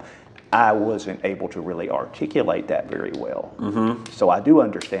film. I wasn't able to really articulate that very well. So I do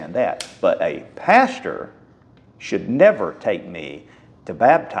understand that. But a pastor should never take me to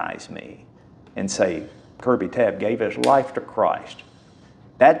baptize me and say, Kirby Tabb gave his life to Christ.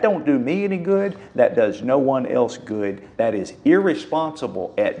 That don't do me any good. That does no one else good. That is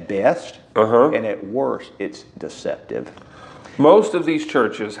irresponsible at best, and at worst, it's deceptive. Most of these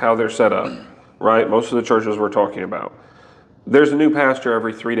churches, how they're set up, right? Most of the churches we're talking about, there's a new pastor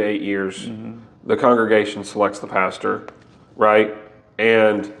every 3 to 8 years. The congregation selects the pastor, right?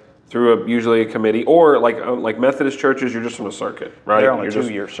 And through usually a committee, or like Methodist churches, you're just on a circuit, right? They're on a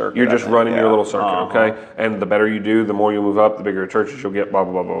 2-year circuit. You're just running your little circuit, okay? And the better you do, the more you move up, the bigger churches you'll get, blah,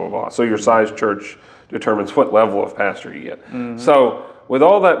 blah, blah, blah, blah, blah. So your size church determines what level of pastor you get. So with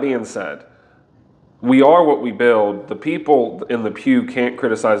all that being said, we are what we build. The people in the pew can't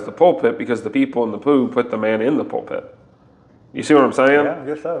criticize the pulpit because the people in the pew put the man in the pulpit. You see what I'm saying? Yeah, I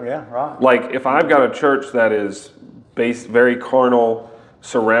guess so, yeah, right. Like if I've got a church that is based very carnal,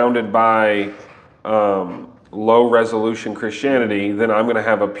 surrounded by low resolution Christianity, then I'm going to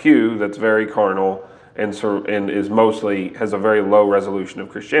have a pew that's very carnal and is mostly has a very low resolution of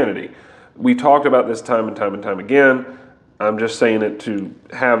Christianity. We talked about this time and time and time again. I'm just saying it to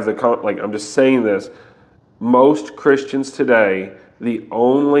have I'm just saying this. Most Christians today, the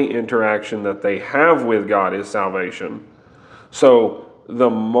only interaction that they have with God is salvation. So the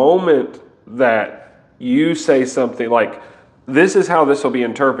moment that you say something like, this is how this will be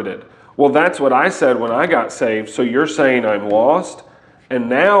interpreted. Well, that's what I said when I got saved, so you're saying I'm lost? And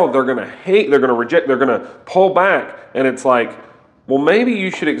now they're going to hate, they're going to reject, they're going to pull back. And it's like, well, maybe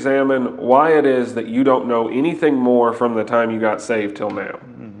you should examine why it is that you don't know anything more from the time you got saved till now.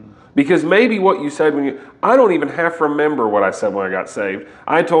 Because maybe what you said I don't even half remember what I said when I got saved.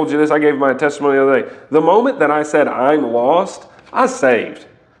 I told you this, I gave my testimony the other day. The moment that I said I'm lost, I saved.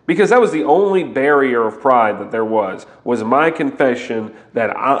 Because that was the only barrier of pride that there was my confession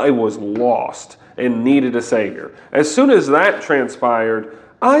that I was lost and needed a Savior. As soon as that transpired,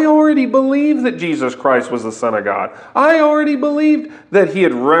 I already believed that Jesus Christ was the Son of God. I already believed that He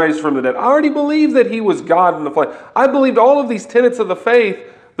had risen from the dead. I already believed that He was God in the flesh. I believed all of these tenets of the faith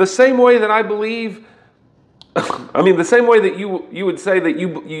the same way that I believe, the same way that you would say that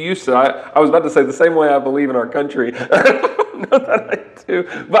you used to. I was about to say the same way I believe in our country. Not that I do.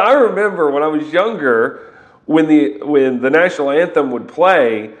 But I remember when I was younger, when the national anthem would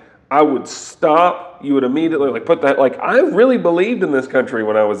play, I would stop. You would immediately put that, I really believed in this country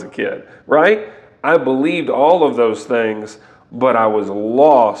when I was a kid, right? I believed all of those things, but I was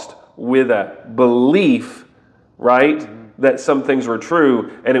lost with a belief, right, that some things were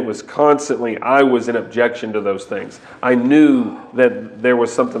true, and it was constantly, I was in objection to those things. I knew that there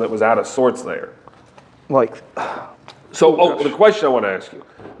was something that was out of sorts there. So the question I want to ask you,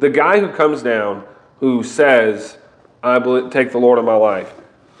 the guy who comes down who says, I take the Lord in my life,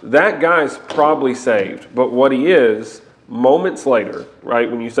 that guy's probably saved. But what he is, moments later, right,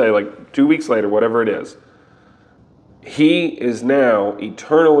 when you say 2 weeks later, whatever it is, he is now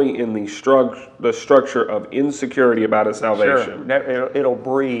eternally in the structure of insecurity about his salvation. Sure. It'll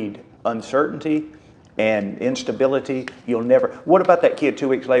breed uncertainty and instability. You'll never. What about that kid 2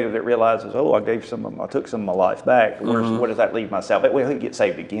 weeks later that realizes, oh, I took some of my life back. What does that leave my salvation? Well, he'll get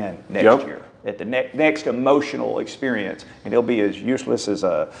saved again next year at the next emotional experience, and he'll be as useless as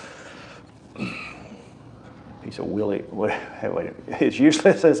a piece of Willie. As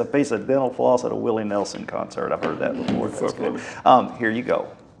useless as a piece of dental floss at a Willie Nelson concert. I've heard that before. That's good. Here you go.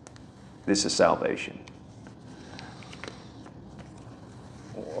 This is salvation.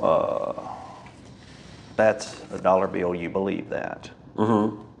 That's a dollar bill. You believe that?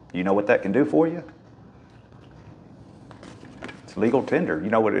 Mm-hmm. You know what that can do for you? It's legal tender. You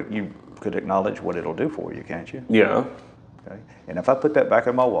know what you could acknowledge what it'll do for you, can't you? Yeah. Okay. And if I put that back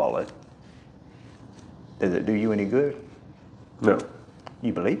in my wallet, does it do you any good? No.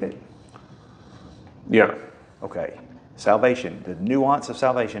 You believe it? Yeah. Okay. Salvation. The nuance of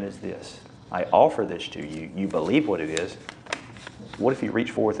salvation is this: I offer this to you. You believe what it is. What if you reach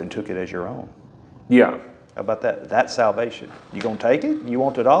forth and took it as your own? Yeah. How about that? That's salvation. You gonna take it? You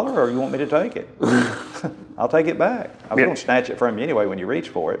want the dollar, or you want me to take it? I'll take it back. I was gonna snatch it from you anyway when you reach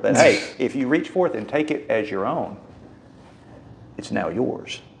for it. But hey, if you reach forth and take it as your own, it's now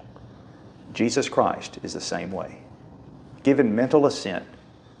yours. Jesus Christ is the same way. Giving mental assent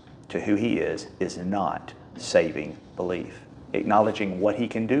to who He is not saving belief. Acknowledging what He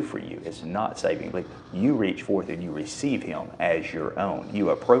can do for you is not saving belief. You reach forth and you receive Him as your own. You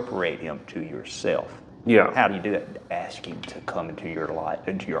appropriate Him to yourself. Yeah. How do you do that? Ask Him to come into your life,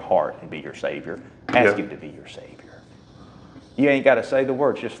 into your heart, and be your Savior. Ask Him to be your Savior. You ain't got to say the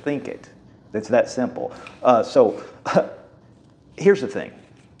words; just think it. It's that simple. Here's the thing,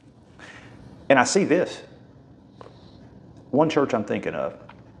 and I see this. One church I'm thinking of,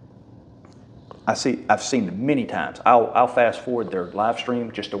 I've seen many times. I'll fast forward their live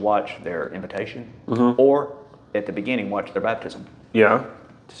stream just to watch their invitation, or at the beginning watch their baptism. Yeah.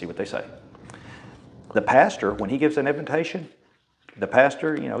 To see what they say. The pastor, when he gives an invitation, the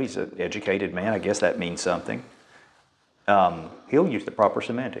pastor, he's an educated man. I guess that means something. He'll use the proper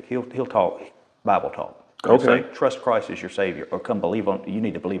semantic. He'll talk Bible talk. He'll say, trust Christ as your Savior, or you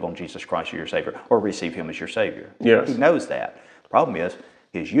need to believe on Jesus Christ as your Savior, or receive Him as your Savior. Yes. He knows that. The problem is,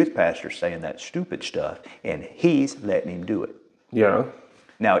 his youth pastor's saying that stupid stuff, and he's letting him do it. Yeah.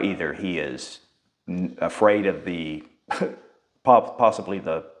 Now, either he is afraid of the possibly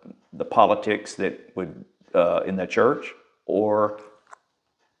the politics that would in the church, or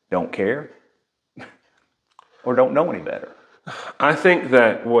don't care, or don't know any better. I think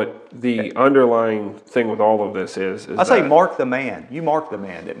that what the underlying thing with all of this is I say mark the man. You mark the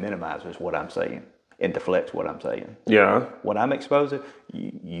man that minimizes what I'm saying and deflects what I'm saying. Yeah. When I'm exposing,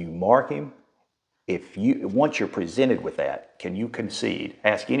 you mark him. Once you're presented with that, can you concede?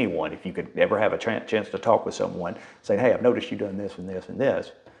 Ask anyone if you could ever have a chance to talk with someone, saying, "Hey, I've noticed you've done this and this and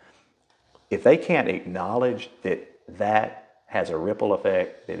this." If they can't acknowledge that has a ripple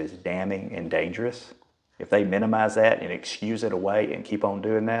effect that is damning and dangerous, if they minimize that and excuse it away and keep on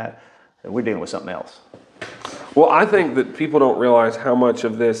doing that, then we're dealing with something else. Well, I think that people don't realize how much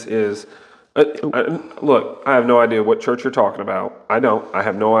of this is. Look, I have no idea what church you're talking about. I don't. I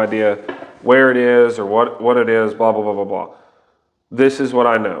have no idea where it is or what it is, blah, blah, blah, blah, blah. This is what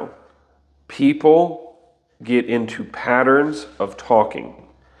I know. People get into patterns of talking,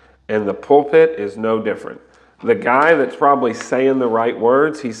 and the pulpit is no different. The guy that's probably saying the right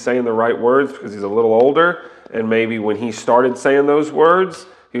words, he's saying the right words because he's a little older, and maybe when he started saying those words,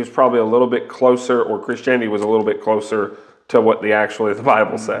 he was probably a little bit closer, or Christianity was a little bit closer to what the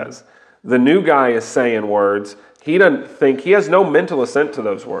Bible says. The new guy is saying words. He doesn't think, he has no mental assent to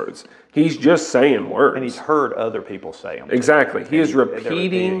those words. He's just saying words. And he's heard other people say them. Exactly. He is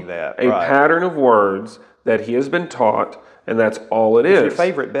repeating a pattern of words that he has been taught, and that's all it is. If your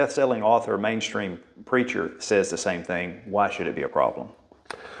favorite best-selling author, mainstream preacher says the same thing, why should it be a problem?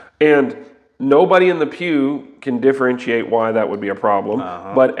 And nobody in the pew can differentiate why that would be a problem,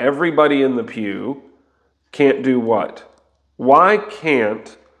 but everybody in the pew can't do what? Why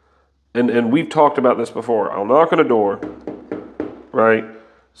can't, and we've talked about this before, I'll knock on a door, right?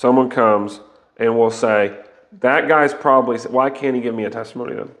 Someone comes and will say, that guy's probably, why can't he give me a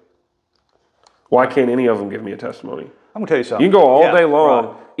testimony then? Why can't any of them give me a testimony? I'm going to tell you something. You can go all day long.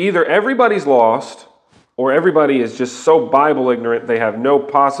 Right. Either everybody's lost, or everybody is just so Bible ignorant they have no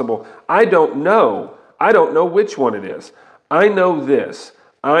possible. I don't know which one it is. I know this.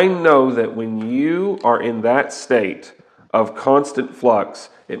 I know that when you are in that state of constant flux,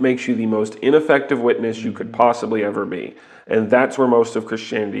 it makes you the most ineffective witness you could possibly ever be. And that's where most of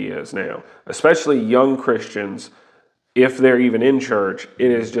Christianity is now. Especially young Christians if they're even in church,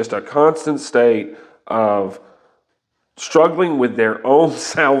 it is just a constant state of struggling with their own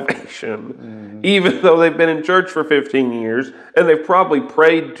salvation, even though they've been in church for 15 years and they've probably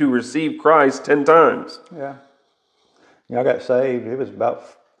prayed to receive Christ 10 times. Yeah. I got saved. It was about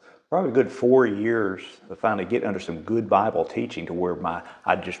probably a good 4 years to finally get under some good Bible teaching to where I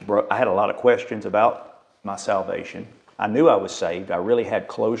had a lot of questions about my salvation. I knew I was saved. I really had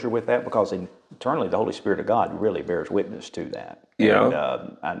closure with that because internally the Holy Spirit of God really bears witness to that. Yeah.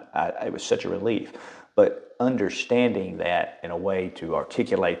 And it was such a relief. But understanding that in a way to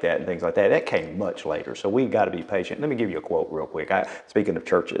articulate that and things like that, that came much later. So we've got to be patient. Let me give you a quote real quick. Speaking of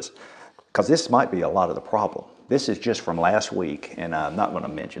churches, because this might be a lot of the problem. This is just from last week, and I'm not going to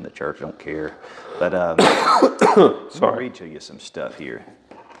mention the church, I don't care. But I'll read to you some stuff here.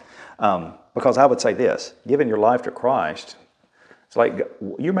 Because I would say this, giving your life to Christ, it's like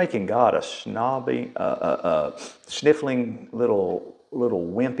you're making God a snobby, sniffling little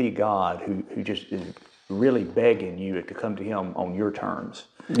wimpy God who just is really begging you to come to Him on your terms.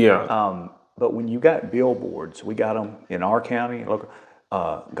 Yeah. But when you got billboards, we got them in our county, look,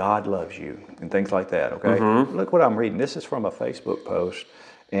 God loves you, and things like that, okay? Mm-hmm. Look what I'm reading. This is from a Facebook post,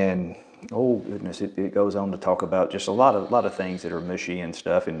 and oh goodness, it goes on to talk about just a lot of things that are mushy and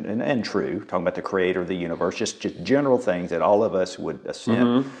stuff, and true, talking about the creator of the universe, just general things that all of us would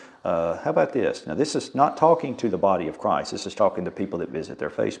assent. Mm-hmm. How about this? Now, this is not talking to the body of Christ. This is talking to people that visit their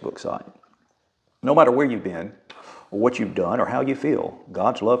Facebook site. No matter where you've been, or what you've done, or how you feel,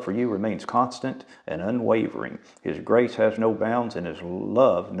 God's love for you remains constant and unwavering. His grace has no bounds, and His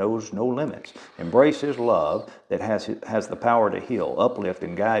love knows no limits. Embrace His love that has the power to heal, uplift,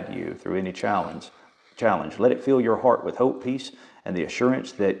 and guide you through any challenge. Let it fill your heart with hope, peace, and the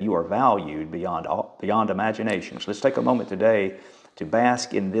assurance that you are valued beyond imagination. So let's take a moment today to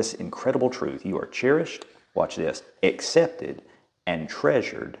bask in this incredible truth. You are cherished, watch this, accepted, and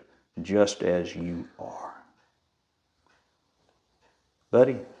treasured just as you are.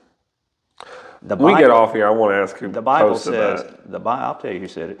 Buddy, We get off here. I want to ask who the Bible posted says, that. I'll tell you who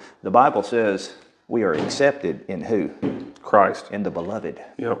said it. The Bible says we are accepted in who? Christ. In the beloved.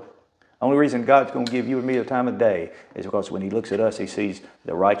 Yep. Only reason God's going to give you and me the time of day is because when He looks at us, He sees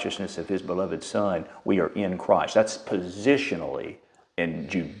the righteousness of His beloved Son. We are in Christ. That's positionally and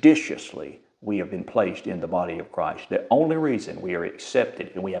judiciously we have been placed in the body of Christ. The only reason we are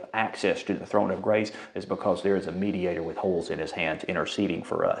accepted and we have access to the throne of grace is because there is a mediator with holes in His hands interceding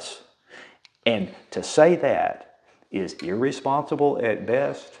for us. And to say that is irresponsible at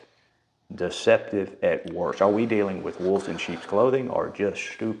best, deceptive at worst. Are we dealing with wolves in sheep's clothing or just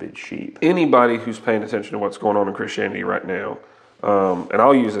stupid sheep? Anybody who's paying attention to what's going on in Christianity right now, and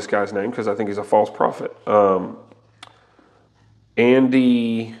I'll use this guy's name because I think he's a false prophet.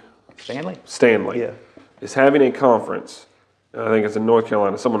 Andy Stanley Yeah. is having a conference. I think it's in North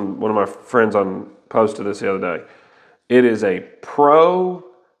Carolina. One of my friends posted this the other day. It is a pro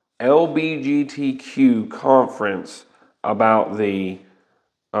LGBTQ conference about the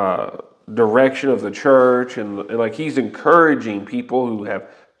direction of the church, and like he's encouraging people who have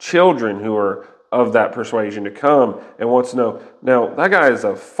children who are of that persuasion to come and wants to know. Now, that guy is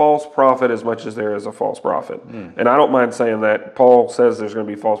a false prophet as much as there is a false prophet. And I don't mind saying that. Paul says there's going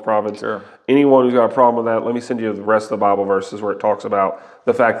to be false prophets. Sure. Anyone who's got a problem with that, let me send you the rest of the Bible verses where it talks about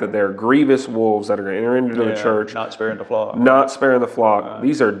the fact that there are grievous wolves that are going to enter into the church. Not sparing the flock. Not sparing the flock.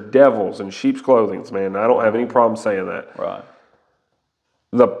 These are devils in sheep's clothing, man. I don't have any problem saying that. Right.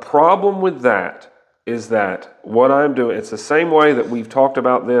 The problem with that is that what I'm doing, it's the same way that we've talked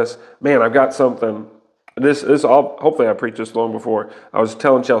about this. Man, I've got something. Hopefully I preached this long before. I was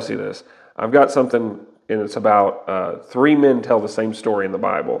telling Chelsea this. I've got something, and it's about three men tell the same story in the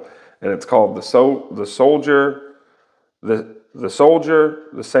Bible, and it's called the soldier, the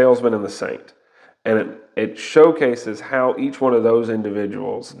salesman, and the saint. And it showcases how each one of those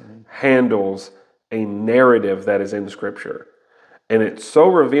individuals handles a narrative that is in Scripture. And it's so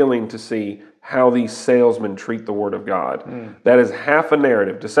revealing to see how these salesmen treat the Word of God. That is half a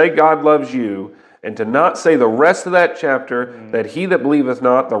narrative. To say God loves you and to not say the rest of that chapter, that he that believeth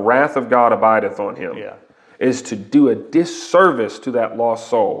not, the wrath of God abideth on him, is to do a disservice to that lost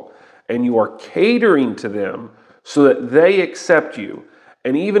soul. And you are catering to them so that they accept you.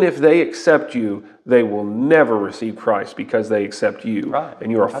 And even if they accept you, they will never receive Christ because they accept you. Right.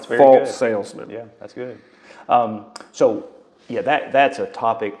 And you're a false salesman. Yeah, that's good. That's a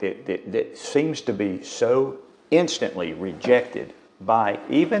topic that seems to be so instantly rejected by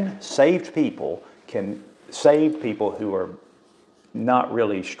even saved people. Saved people who are not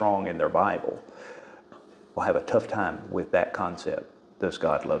really strong in their Bible will have a tough time with that concept. Does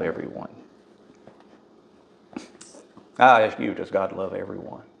God love everyone? I ask you, does God love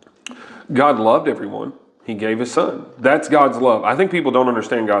everyone? God loved everyone. He gave his son. That's God's love. I think people don't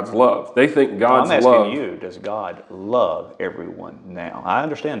understand God's love. They think God's love. I'm asking you, does God love everyone now? I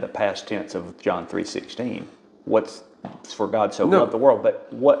understand the past tense of John 3:16. What's for God so loved the world,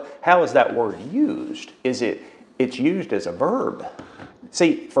 but how is that word used? It's used as a verb.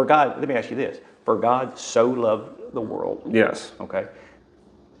 See, for God, let me ask you this. For God so loved the world. Yes. Okay.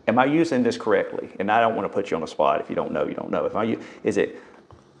 Am I using this correctly? And I don't want to put you on the spot. If you don't know, you don't know.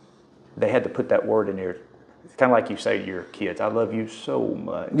 They had to put that word in there. It's kind of like you say to your kids, I love you so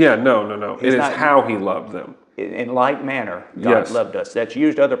much. Yeah, no. It is how he loved them. In like manner, God loved us. That's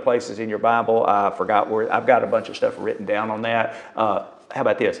used other places in your Bible. I forgot where. I've got a bunch of stuff written down on that. How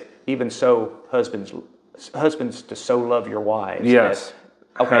about this? Even so, husbands to so love your wives. Yes.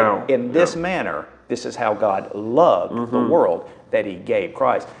 Okay. How? In this manner, this is how God loved the world, that he gave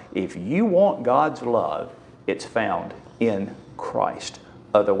Christ. If you want God's love, it's found in Christ.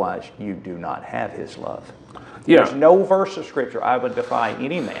 Otherwise, you do not have his love. Yeah. There's no verse of Scripture. I would defy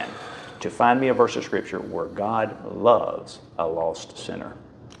any man to find me a verse of Scripture where God loves a lost sinner.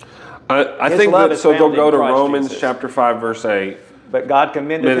 I think that, so they'll go to Romans Jesus. chapter 5, verse 8. But God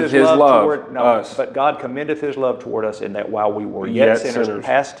commendeth his love toward us. But God commendeth his love toward us in that while we were yet sinners,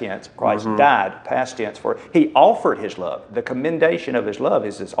 past tense, Christ died, past tense, for he offered his love. The commendation of his love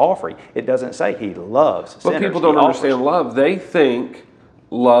is his offering. It doesn't say he loves sinners. But people don't understand love. They think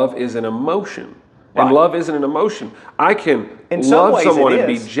love is an emotion. And love isn't an emotion. I can love someone and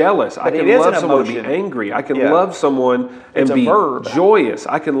be jealous. I can love someone and be angry. I can love someone and be joyous.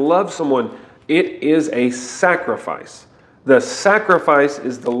 I can love someone. It is a sacrifice. The sacrifice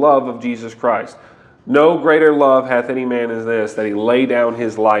is the love of Jesus Christ. No greater love hath any man as this, that he lay down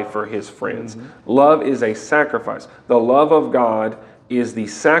his life for his friends. Love is a sacrifice. The love of God is the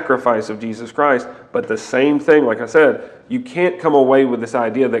sacrifice of Jesus Christ. But the same thing, like I said, you can't come away with this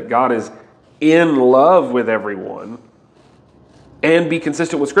idea that God is in love with everyone and be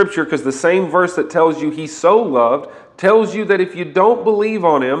consistent with Scripture, because the same verse that tells you he's so loved tells you that if you don't believe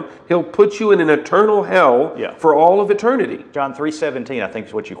on him, he'll put you in an eternal hell for all of eternity. John 3:17, I think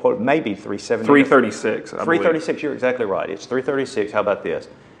is what you quoted. Maybe 3:17. 3:36. 3:36, you're exactly right. It's 3:36. How about this?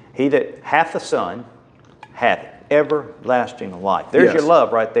 He that hath the Son hath everlasting life. There's your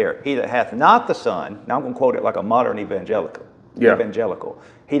love right there. He that hath not the Son, now I'm going to quote it like a modern evangelical.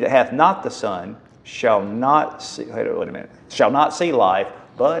 He that hath not the Son shall not see, shall not see life,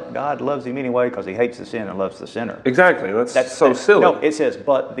 but God loves him anyway because he hates the sin and loves the sinner. Exactly. That's so silly. No, it says,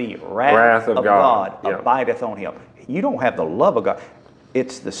 but the wrath of God abideth on him. You don't have the love of God.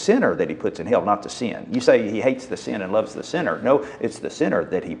 It's the sinner that he puts in hell, not the sin. You say he hates the sin and loves the sinner. No, it's the sinner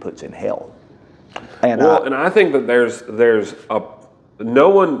that he puts in hell. And I think that there's no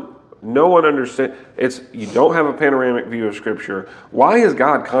one understands. You don't have a panoramic view of Scripture. Why is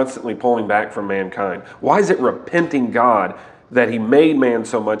God constantly pulling back from mankind? Why is it repenting God that he made man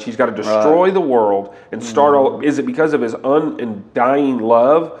so much? He's got to destroy the world and start all. Is it because of his undying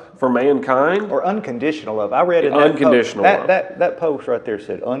love for mankind? Or unconditional love. I read it. Unconditional love. That post right there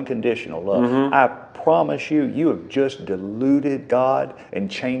said unconditional love. I promise you have just deluded God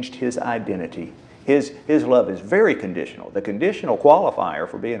and changed his identity. His love is very conditional. The conditional qualifier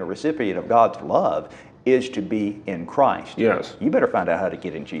for being a recipient of God's love is to be in Christ. Yes. You better find out how to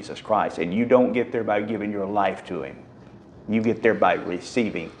get in Jesus Christ. And you don't get there by giving your life to him. You get there by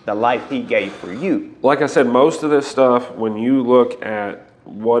receiving the life he gave for you. Like I said, most of this stuff, when you look at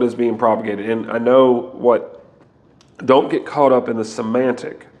what is being propagated, and I know don't get caught up in the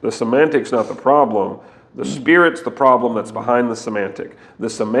semantic. The semantic's not the problem. The Spirit's the problem that's behind the semantic. The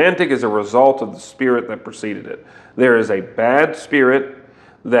semantic is a result of the Spirit that preceded it. There is a bad spirit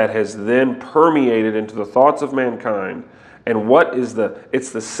that has then permeated into the thoughts of mankind. And it's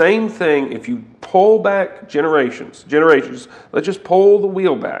the same thing if you pull back generations. Let's just pull the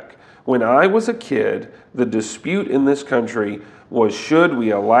wheel back. When I was a kid, the dispute in this country was, should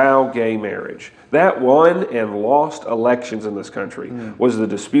we allow gay marriage? That won and lost elections in this country was the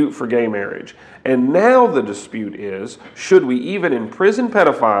dispute for gay marriage. And now the dispute is, should we even imprison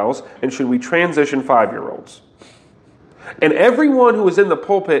pedophiles and should we transition 5-year-olds? And everyone who was in the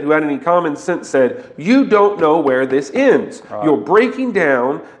pulpit who had any common sense said, you don't know where this ends. You're breaking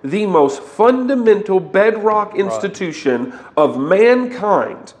down the most fundamental bedrock institution of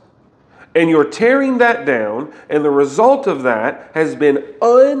mankind. And you're tearing that down, and the result of that has been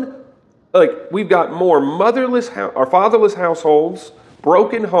we've got more motherless or fatherless households,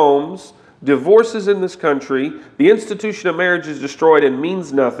 broken homes, divorces in this country. The institution of marriage is destroyed and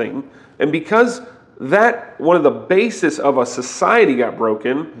means nothing. And because that one of the basis of a society got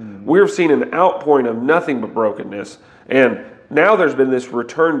broken, We've seen an outpouring of nothing but brokenness. And now there's been this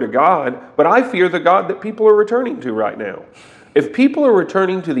return to God, but I fear the God that people are returning to right now. If people are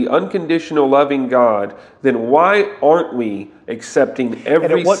returning to the unconditional loving God, then why aren't we accepting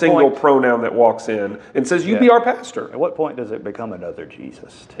every single pronoun that walks in and says, you be our pastor? At what point does it become another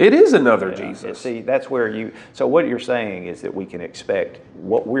Jesus? It is another Jesus. See, that's where so what you're saying is that we can expect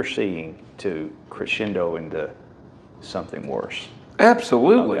what we're seeing to crescendo into something worse.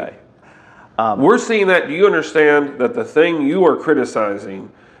 Absolutely. Okay. We're seeing that. Do you understand that the thing you are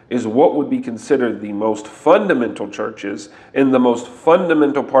criticizing is what would be considered the most fundamental churches in the most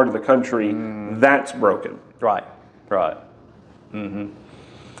fundamental part of the country that's broken? Right.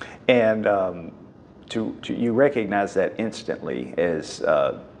 And to you recognize that instantly as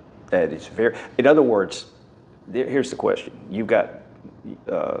that is very. In other words, here's the question: you've got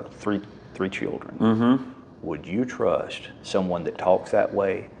three children. Would you trust someone that talks that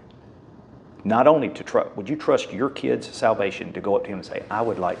way? Not only to trust, would you trust your kids' salvation to go up to him and say, I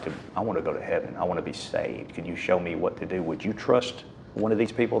want to go to heaven. I want to be saved. Can you show me what to do? Would you trust one of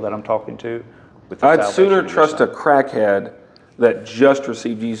these people that I'm talking to? I'd sooner trust a crackhead that just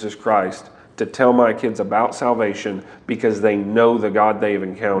received Jesus Christ to tell my kids about salvation because they know the God they've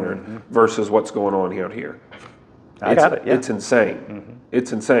encountered versus what's going on out here. It's insane.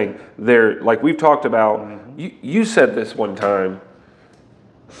 It's insane. They're, like we've talked about, you said this one time,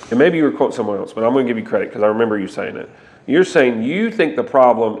 and maybe you were quoting someone else, but I'm going to give you credit because I remember you saying it. You're saying you think the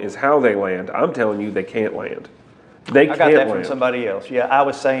problem is how they land. I'm telling you they can't land. I got that from somebody else. Yeah, I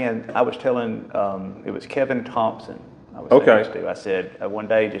was telling, it was Kevin Thompson. I said one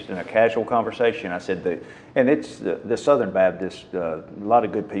day, just in a casual conversation, I said and it's the Southern Baptist, a lot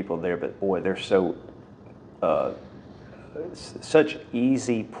of good people there, but boy, they're so such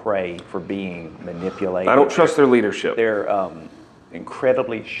easy prey for being manipulated. I don't trust their leadership. They're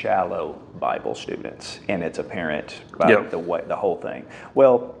incredibly shallow Bible students, and it's apparent by the whole thing.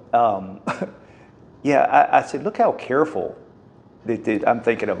 Well, I said, look how careful. I'm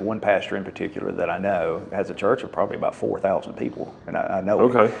thinking of one pastor in particular that I know has a church of probably about 4,000 people, and I know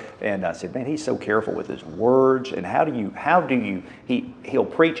him. And I said, man, he's so careful with his words. And he'll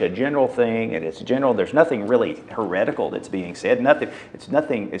preach a general thing, and it's general. There's nothing really heretical that's being said.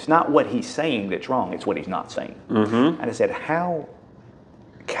 It's not what he's saying that's wrong. It's what he's not saying. And I said, how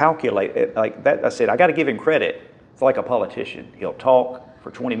calculate it like that? I said, I got to give him credit. It's like a politician. He'll talk for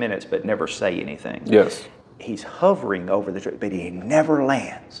 20 minutes but never say anything. Yes. He's hovering over the truth, but he never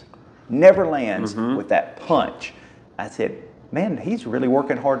lands with that punch. I said, man, he's really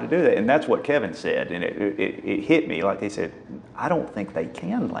working hard to do that. And that's what Kevin said. And it hit me. Like he said, I don't think they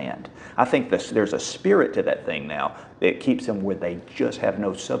can land. I think there's a spirit to that thing now that keeps them where they just have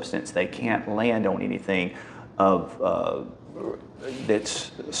no substance. They can't land on anything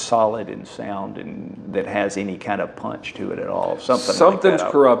that's solid and sound and that has any kind of punch to it at all. Something's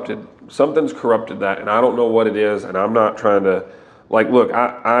corrupted. Something's corrupted that, and I don't know what it is, and I'm not trying to, look,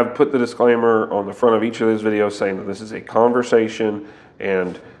 I've put the disclaimer on the front of each of these videos saying that this is a conversation,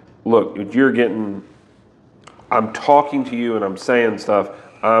 and look, I'm talking to you and I'm saying stuff,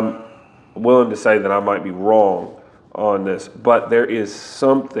 I'm willing to say that I might be wrong on this, but there is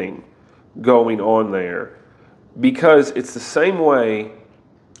something going on there. Because it's the same way.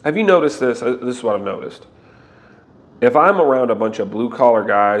 Have you noticed this? This is what I've noticed. If I'm around a bunch of blue-collar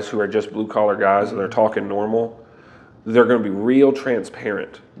guys who are just blue-collar guys and they're talking normal, they're going to be real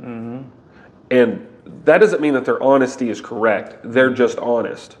transparent. And that doesn't mean that their honesty is correct. They're just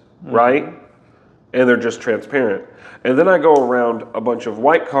honest, right? And they're just transparent. And then I go around a bunch of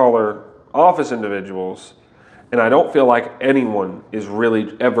white-collar office individuals, and I don't feel like anyone is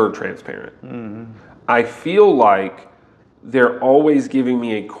really ever transparent. I feel like they're always giving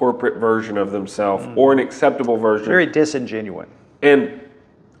me a corporate version of themselves or an acceptable version. Very disingenuous. And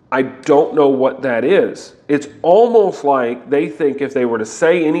I don't know what that is. It's almost like they think if they were to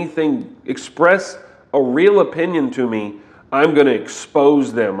say anything, express a real opinion to me, I'm going to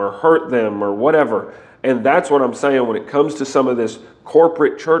expose them or hurt them or whatever. And that's what I'm saying when it comes to some of this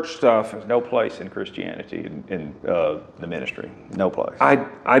corporate church stuff. There's no place in Christianity in the ministry. No place.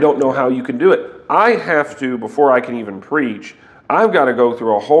 I don't know how you can do it. I have to, before I can even preach, I've got to go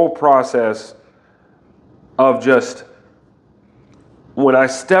through a whole process of just, when I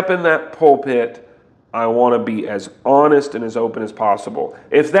step in that pulpit, I want to be as honest and as open as possible.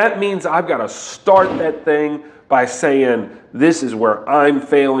 If that means I've got to start that thing by saying, this is where I'm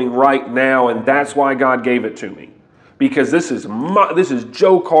failing right now, and that's why God gave it to me. Because this is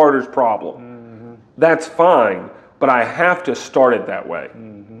Joe Carter's problem. That's fine, but I have to start it that way.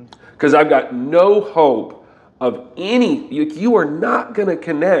 Because I've got no hope of any, you are not going to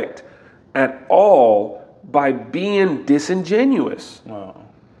connect at all by being disingenuous. Well,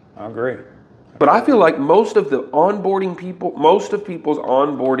 I agree. But I feel like most of people's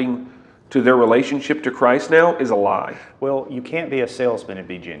onboarding to their relationship to Christ now is a lie. Well, you can't be a salesman and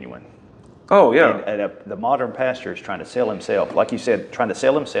be genuine. Oh, yeah. And the modern pastor is trying to sell himself. Like you said, trying to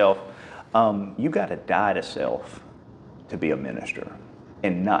sell himself. You got to die to self to be a minister.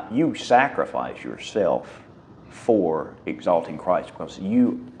 And you sacrifice yourself for exalting Christ, because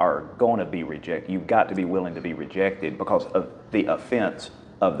you are going to be rejected. You've got to be willing to be rejected because of the offense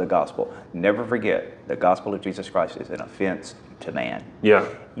of the gospel. Never forget, the gospel of Jesus Christ is an offense to man. Yeah.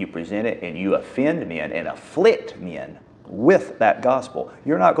 You present it and you offend men and afflict men with that gospel.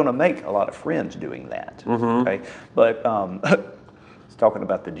 You're not going to make a lot of friends doing that. Mm-hmm. Okay? But it's talking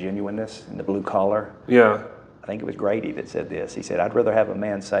about the genuineness and the blue collar. Yeah. I think it was Grady that said this. He said, I'd rather have a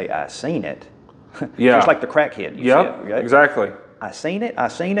man say, I seen it. Yeah. Just like the crackhead you said. Okay? Exactly. I seen it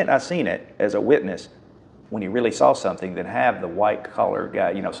as a witness when he really saw something, than have the white collar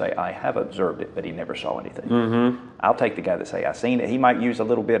guy, say, I have observed it, but he never saw anything. Mm-hmm. I'll take the guy that say, I seen it. He might use a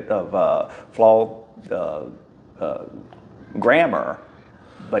little bit of flawed grammar,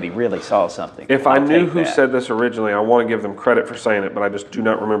 but he really saw something. If I knew who said this originally, I want to give them credit for saying it, but I just do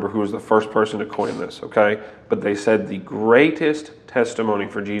not remember who was the first person to coin this, okay? But they said the greatest testimony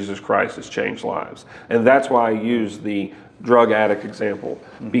for Jesus Christ has changed lives. And that's why I use the drug addict example,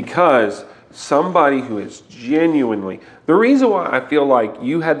 because somebody who is genuinely, the reason why I feel like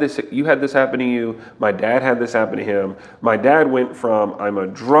you had this happen to you, my dad had this happen to him. My dad went from, I'm a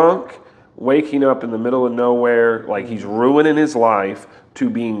drunk, waking up in the middle of nowhere, like he's ruining his life, to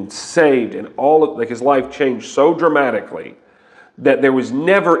being saved, and his life changed so dramatically that there was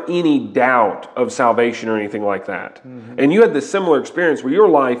never any doubt of salvation or anything like that. Mm-hmm. And you had this similar experience where your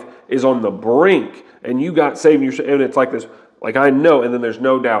life is on the brink and you got saved, and it's like this, like I know, and then there's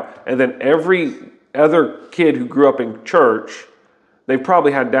no doubt. And then every other kid who grew up in church, they've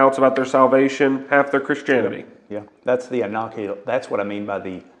probably had doubts about their salvation, half their Christianity. Yeah, that's what I mean by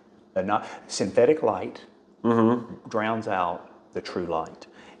the synthetic light drowns out the true light.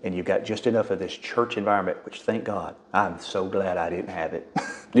 And you've got just enough of this church environment, which, thank God, I'm so glad I didn't have it.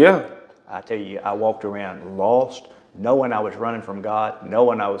 Yeah. I tell you, I walked around lost, knowing I was running from God,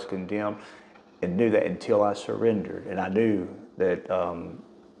 knowing I was condemned, and knew that until I surrendered. And I knew that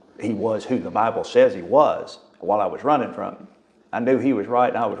he was who the Bible says he was while I was running from him. I knew he was right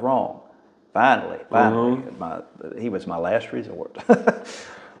and I was wrong. Finally, he was my last resort.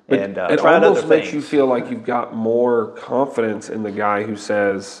 And it almost makes you feel like you've got more confidence in the guy who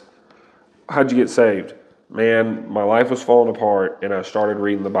says, how'd you get saved? Man, my life was falling apart and I started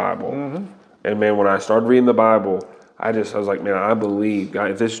reading the Bible. Mm-hmm. And man, when I started reading the Bible, I was like, man, I believe,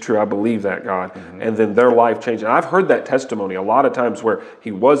 God, if this is true, I believe that, God. Mm-hmm. And then their life changed. And I've heard that testimony a lot of times where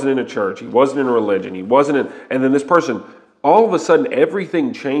he wasn't in a church, he wasn't in a religion, and then this person, all of a sudden,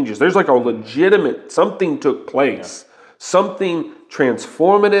 everything changes. There's like a legitimate, something took place. Yeah. Something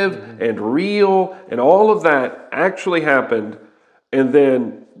transformative and real, and all of that actually happened. And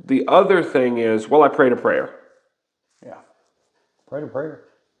then the other thing is, well, I prayed a prayer. Yeah. Prayed a prayer.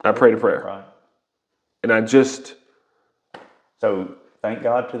 I prayed a prayer. Right. And I just... So, thank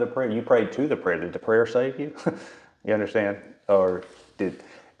God to the prayer. You prayed to the prayer. Did the prayer save you? You understand? Or did...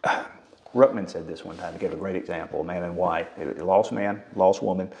 Ruckman said this one time, to give a great example, a man and wife, a lost man, lost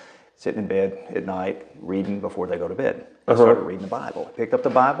woman, sitting in bed at night, reading before they go to bed. He started reading the Bible. He picked up the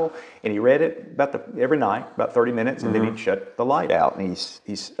Bible, and he read it every night, about 30 minutes, and then he'd shut the light out. And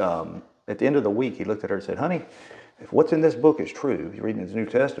he's at the end of the week, he looked at her and said, honey, if what's in this book is true, he's reading his New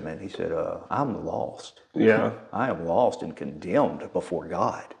Testament, he said, I'm lost. Yeah. I am lost and condemned before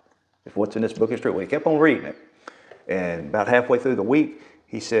God. If what's in this book is true. Well, he kept on reading it. And about halfway through the week,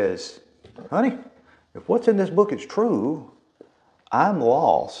 he says, honey, if what's in this book is true, I'm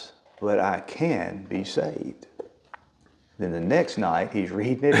lost, but I can be saved. Then the next night, he's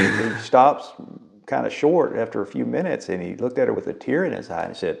reading it, and he stops kind of short after a few minutes, and he looked at her with a tear in his eye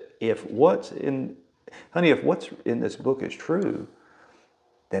and said, if what's in this book is true,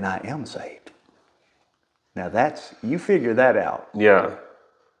 then I am saved. Now you figure that out. Yeah.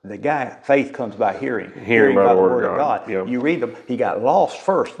 The guy, faith comes by hearing by the word of God. Yep. You read them. He got lost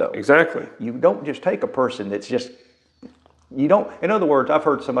first, though. Exactly. You don't just take a person that's just, you don't, in other words, I've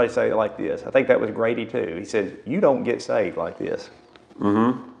heard somebody say it like this. I think that was Grady too. He says, you don't get saved like this.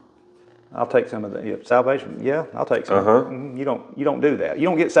 Mm-hmm. I'll take some of the salvation. Yeah, I'll take some. Mm-hmm. You don't do that. You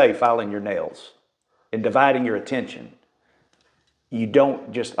don't get saved filing your nails and dividing your attention. You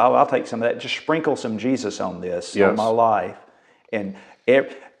don't just, I'll take some of that. Just sprinkle some Jesus on this, on my life. And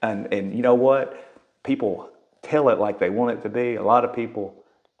you know what? People tell it like they want it to be. A lot of people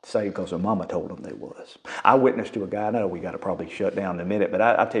say because their mama told them they was. I witnessed to a guy, I know we got to probably shut down in a minute, but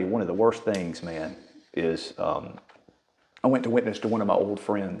I tell you, one of the worst things, man, is I went to witness to one of my old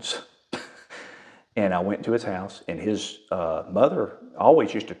friends. And I went to his house, and his mother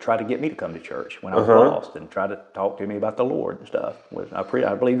always used to try to get me to come to church when I was lost and try to talk to me about the Lord and stuff.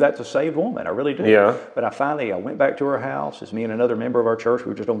 I believe that's a saved woman. I really do. Yeah. But I went back to her house. It's me and another member of our church. We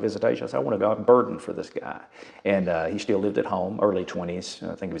were just on visitation. I said, I want to go. I'm burdened for this guy. And he still lived at home, early 20s.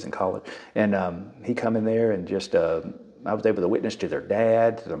 I think he was in college. And he come in there and just, I was able to witness to their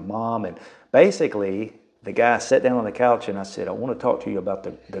dad, to their mom. And basically, the guy sat down on the couch and I said, I want to talk to you about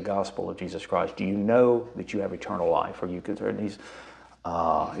the gospel of Jesus Christ. Do you know that you have eternal life? Are you concerned? He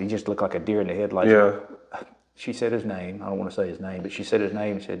just looked like a deer in the headlights. Yeah. She said his name. I don't want to say his name, but she said his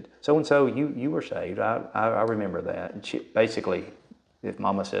name and said, so-and-so, you were saved. I remember that. And she, basically, if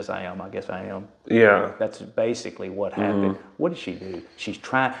Mama says I am, I guess I am. Yeah. That's basically what happened. What did she do? She's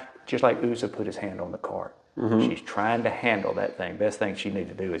trying, just like Uzzah put his hand on the cart. She's trying to handle that thing. Best thing she needs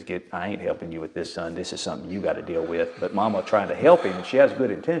to do is I ain't helping you with this, son. This is something you got to deal with. But Mama trying to help him, and she has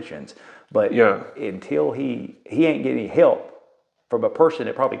good intentions. But until he ain't getting help from a person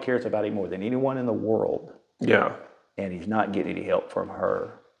that probably cares about him more than anyone in the world. Yeah. And he's not getting any help from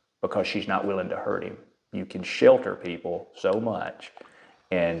her because she's not willing to hurt him. You can shelter people so much.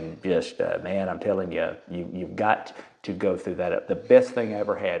 And just, man, I'm telling you, you've got to go through that. The best thing I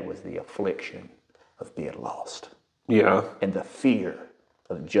ever had was the affliction of being lost. Yeah. And the fear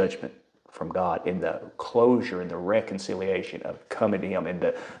of judgment from God, and the closure and the reconciliation of coming to Him, and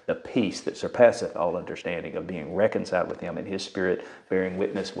the peace that surpasseth all understanding of being reconciled with Him, and His Spirit bearing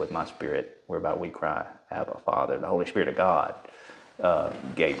witness with my spirit, whereby we cry, Abba, Father. The Holy Spirit of God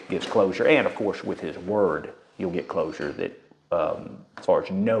gives closure. And, of course, with His Word, you'll get closure that as far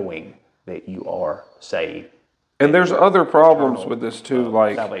as knowing that you are saved. And there's other problems with this too,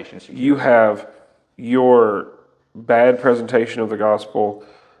 like you have your bad presentation of the gospel.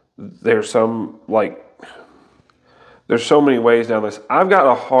 There's so many ways down this. I've got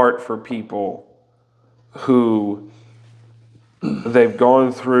a heart for people who they've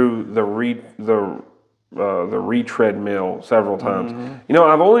gone through the retread mill several times. You know,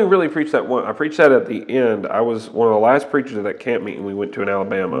 I've only really preached that one. I preached that at the end. I was one of the last preachers at that camp meeting we went to in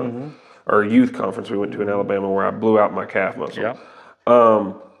Alabama, or youth conference we went to in Alabama, where I blew out my calf muscle. Yeah.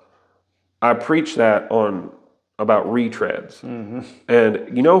 I preached that about retreads.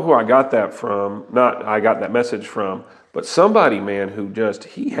 And you know who I got that from? Not I got that message from, but somebody, man, who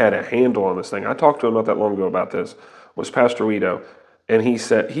he had a handle on this thing. I talked to him not that long ago about this, was Pastor Guido. And he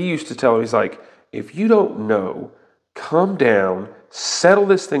used to tell him, he's like, if you don't know, come down, settle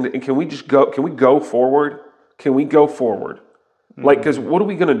this thing, and can we go forward? Can we go forward? Like, because what are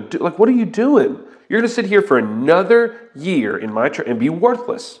we going to do? Like, what are you doing? You're going to sit here for another year in my church and be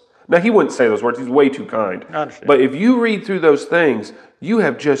worthless. Now, he wouldn't say those words. He's way too kind. I understand. But if you read through those things, you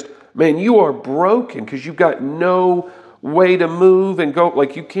have you are broken because you've got no way to move and go.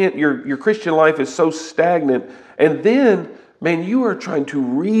 Like, you can't, your Christian life is so stagnant. And then, man, you are trying to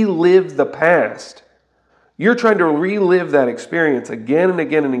relive the past. You're trying to relive that experience again and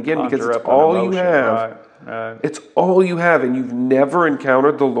again and again because it's all you have. Right. It's all you have, and you've never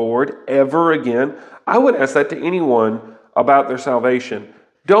encountered the Lord ever again. I would ask that to anyone about their salvation.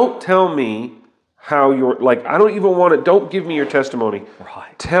 Don't tell me how I don't even want it. Don't give me your testimony.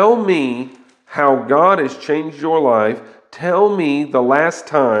 Right. Tell me how God has changed your life. Tell me the last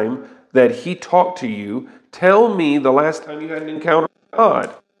time that He talked to you. Tell me the last time you had an encounter with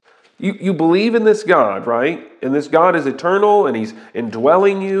God. You believe in this God, right? And this God is eternal, and He's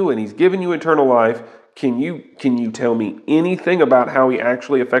indwelling you, and He's giving you eternal life. Can you tell me anything about how He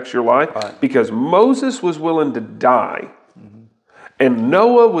actually affects your life? Right. Because Moses was willing to die, and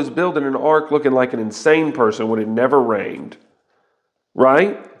Noah was building an ark looking like an insane person when it never rained.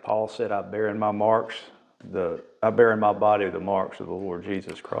 Right? Paul said, I bear in my body the marks of the Lord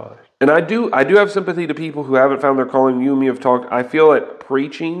Jesus Christ. And I do have sympathy to people who haven't found their calling. You and me have talked. I feel that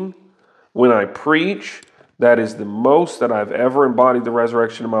preaching, when I preach, that is the most that I've ever embodied the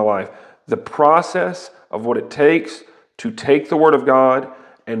resurrection in my life. The process of what it takes to take the Word of God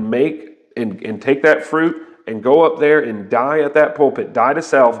and take that fruit and go up there and die at that pulpit, die to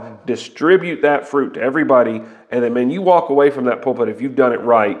self, distribute that fruit to everybody, and then, man, you walk away from that pulpit, if you've done it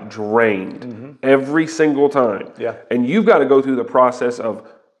right, drained every single time. Yeah. And you've got to go through the process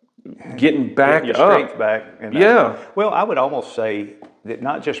of getting back your up. strength back. Yeah. Well, I would almost say that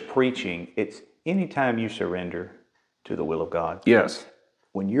not just preaching, it's anytime you surrender to the will of God. Yes.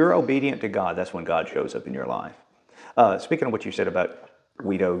 When you're obedient to God, that's when God shows up in your life. Speaking of what you said about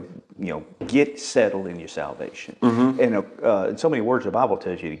we get settled in your salvation. And in so many words, the Bible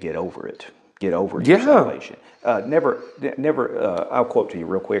tells you to get over it. Get over your salvation. I'll quote to you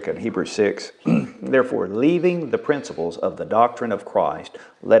real quick in Hebrews 6. Therefore, leaving the principles of the doctrine of Christ,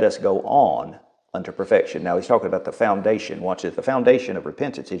 let us go on unto perfection. Now, he's talking about the foundation. Watch this. The foundation of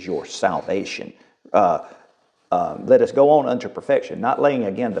repentance is your salvation. Let us go on unto perfection, not laying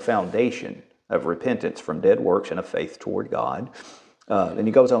again the foundation of repentance from dead works and of faith toward God. Then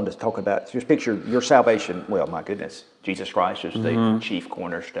he goes on to talk about, just picture your salvation. Well, my goodness, Jesus Christ is the chief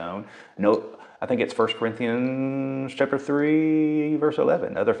cornerstone. No, I think it's 1 Corinthians chapter 3, verse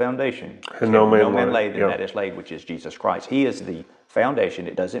 11, other foundation. And no man laid than that is laid, which is Jesus Christ. He is the foundation.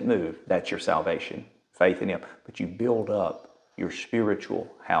 It doesn't move. That's your salvation, faith in Him. But you build up your spiritual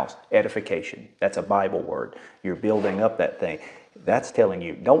house, edification. That's a Bible word. You're building up that thing. That's telling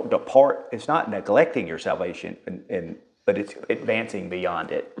you, don't depart. It's not neglecting your salvation, but it's advancing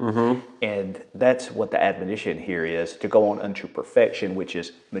beyond it. And that's what the admonition here is, to go on unto perfection, which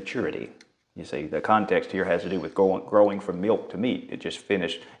is maturity. You see, the context here has to do with growing from milk to meat. It just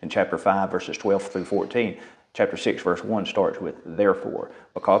finished in chapter 5, verses 12 through 14. Chapter 6, verse 1 starts with, therefore,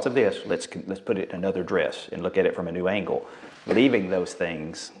 because of this, let's put it in another dress and look at it from a new angle. Leaving those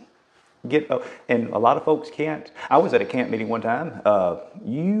things, and a lot of folks can't. I was at a camp meeting one time.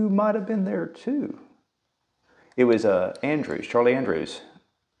 You might have been there too. It was Charlie Andrews.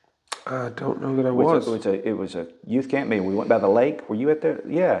 I don't know that I was. It was a youth camp meeting. We went by the lake. Were you at there?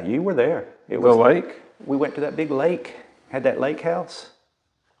 Yeah, you were there. The lake? We went to that big lake. Had that lake house.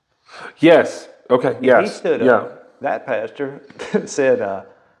 Yes. Okay. Yes. He stood up. That pastor said,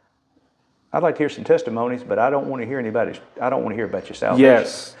 "I'd like to hear some testimonies, but I don't want to hear about your salvation.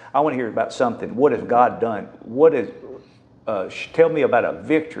 Yes. I want to hear about something. What has God done? Tell me about a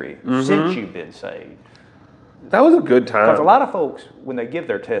victory since you've been saved." That was a good time. Because a lot of folks, when they give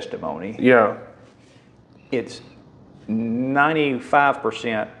their testimony, it's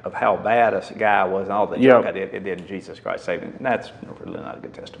 95% of how bad a guy was and all the junk I did, and then Jesus Christ saved me. That's really not a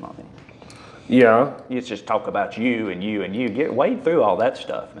good testimony. Yeah. You just talk about you and you and you. Wade through all that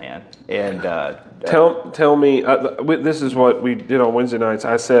stuff, man. And tell me, this is what we did on Wednesday nights.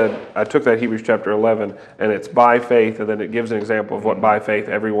 I said, I took that Hebrews chapter 11, and it's by faith, and then it gives an example of what by faith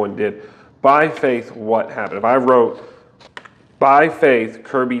everyone did. By faith, what happened? If I wrote, by faith,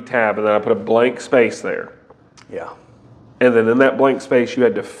 Kirby Tabb, and then I put a blank space there. Yeah. And then in that blank space, you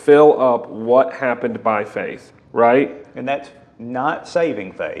had to fill up what happened by faith, right? And that's not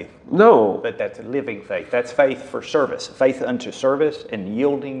saving faith. No. But that's living faith. That's faith for service. Faith unto service and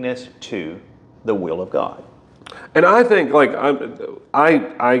yieldingness to the will of God. And I think,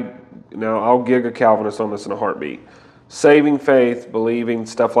 I'll gig a Calvinist on this in a heartbeat. Saving faith, believing,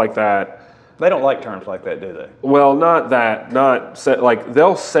 stuff like that. They don't like terms like that, do they? Well, not that.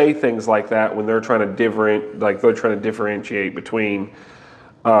 They'll say things like that when they're trying to differentiate between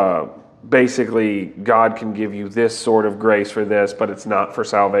basically God can give you this sort of grace for this, but it's not for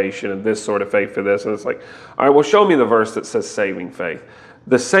salvation, and this sort of faith for this. And it's like, all right, well, show me the verse that says saving faith.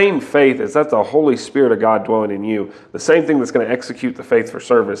 The same faith is that the Holy Spirit of God dwelling in you. The same thing that's going to execute the faith for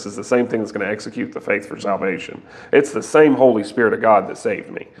service is the same thing that's going to execute the faith for salvation. It's the same Holy Spirit of God that saved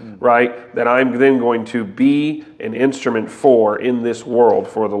me, right? That I'm then going to be an instrument for in this world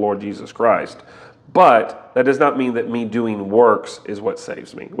for the Lord Jesus Christ. But that does not mean that me doing works is what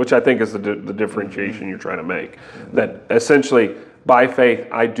saves me, which I think is the differentiation you're trying to make. That essentially, by faith,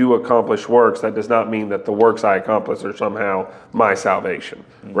 I do accomplish works. That does not mean that the works I accomplish are somehow my salvation,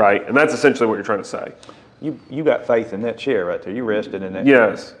 right? And that's essentially what you're trying to say. You got faith in that chair right there. You rested in that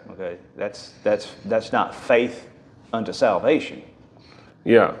yes. chair. Okay, that's not faith unto salvation.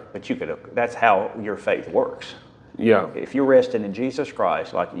 Yeah. But that's how your faith works. Yeah. If you're resting in Jesus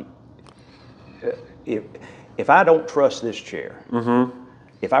Christ, if I don't trust this chair,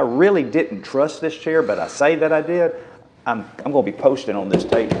 if I really didn't trust this chair, but I say that I did, I'm going to be posting on this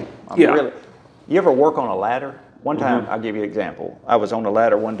table. You ever work on a ladder? One time, I'll give you an example. I was on a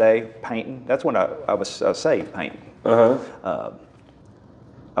ladder one day painting. That's when I was saved painting. I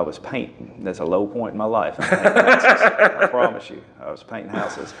was painting. That's a low point in my life. I promise you. I was painting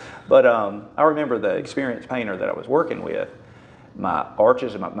houses. But I remember the experienced painter that I was working with. My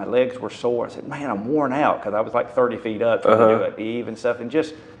arches and my legs were sore. I said, man, I'm worn out, because I was like 30 feet up trying to do it Eve and stuff. And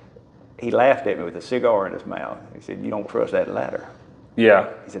he laughed at me with a cigar in his mouth. He said, you don't trust that ladder. Yeah.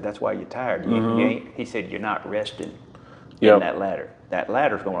 He said, that's why you're tired. You ain't. He said, you're not resting in that ladder. that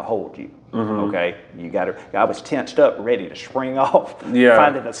ladder's going to hold you. Okay, you got to. I was tensed up, ready to spring off, Yeah.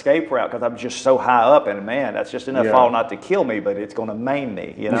 find an escape route because I'm just so high up, and man, that's just enough fall not to kill me, but it's going to maim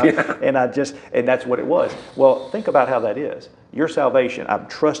me, you know. Yeah. And that's what it was. Well, think about how that is. Your salvation, I'm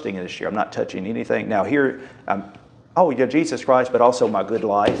trusting in this year. I'm not touching anything. Now here, Jesus Christ, but also my good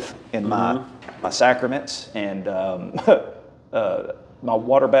life and my sacraments and my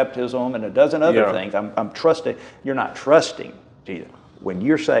water baptism and a dozen other things. I'm trusting. You're not trusting Jesus. When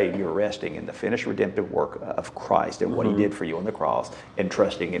you're saved, you're resting in the finished redemptive work of Christ and what He did for you on the cross, and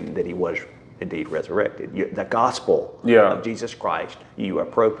trusting in that He was indeed resurrected. The gospel of Jesus Christ, you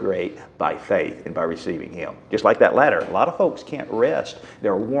appropriate by faith and by receiving Him. Just like that ladder. A lot of folks can't rest.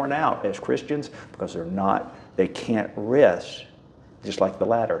 They're worn out as Christians because they can't rest. Just like the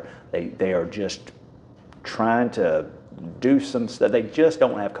ladder. They are just trying to do some stuff. They just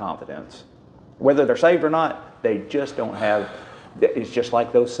don't have confidence. Whether they're saved or not, they just don't have. It's just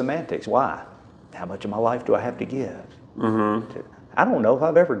like those semantics. Why? How much of my life do I have to give? I don't know if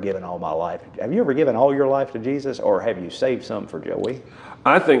I've ever given all my life. Have you ever given all your life to Jesus, or have you saved some for Joey?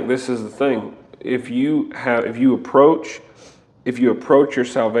 I think this is the thing. If you approach your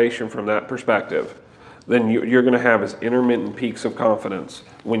salvation from that perspective, then you're going to have as intermittent peaks of confidence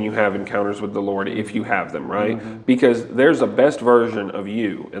when you have encounters with the Lord, if you have them, right? Because there's a best version of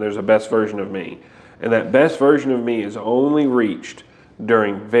you, and there's a best version of me. And that best version of me is only reached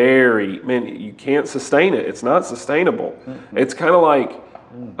during you can't sustain it. It's not sustainable. It's kind of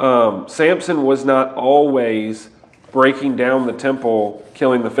like Samson was not always breaking down the temple,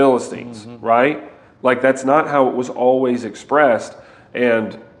 killing the Philistines, right? Like that's not how it was always expressed.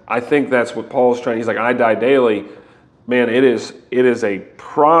 And I think that's what Paul's trying. He's like, I die daily. Man, it is a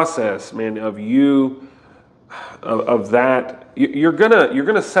process, man, of that. You're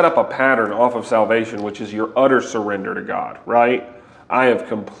gonna set up a pattern off of salvation, which is your utter surrender to God, right? I have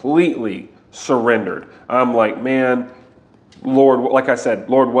completely surrendered. I'm like, man, Lord, like I said,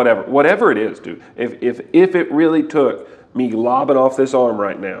 Lord, whatever it is, dude. If it really took me lobbing off this arm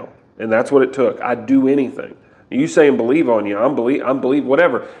right now, and that's what it took, I'd do anything. You saying believe on you, I'm believe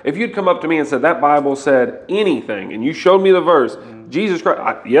whatever. If you'd come up to me and said that Bible said anything, and you showed me the verse, Jesus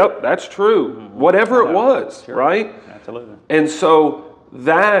Christ, yep, that's true. Whatever it was, right? Absolutely. And so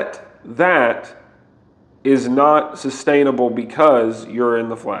that is not sustainable because you're in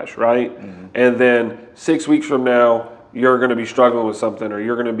the flesh, right? And then 6 weeks from now, you're going to be struggling with something, or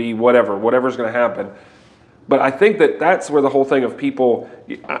you're going to be whatever's going to happen. But I think that's where the whole thing of people,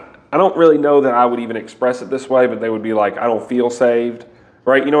 I don't really know that I would even express it this way, but they would be like, I don't feel saved,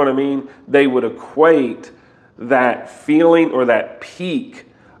 right? You know what I mean? They would equate that feeling or that peak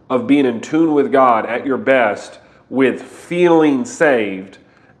of being in tune with God at your best with feeling saved.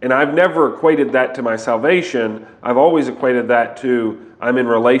 And I've never equated that to my salvation. I've always equated that to I'm in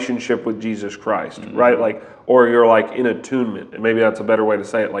relationship with Jesus Christ, right? Like, or you're like in attunement. And maybe that's a better way to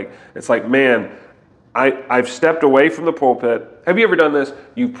say it. Like, it's like, man, I've stepped away from the pulpit. Have you ever done this?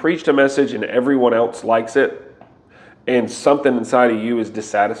 You've preached a message and everyone else likes it, and something inside of you is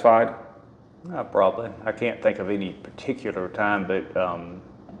dissatisfied? Probably. I can't think of any particular time, but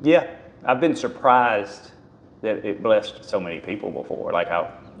yeah, I've been surprised that it blessed so many people before. Like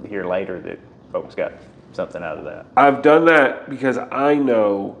I'll hear later that folks got something out of that. I've done that because I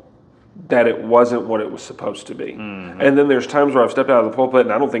know that it wasn't what it was supposed to be. And then there's times where I've stepped out of the pulpit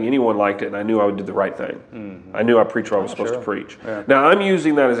and I don't think anyone liked it, and I knew I would do the right thing. I knew I preached what I was supposed to preach. Yeah. Now I'm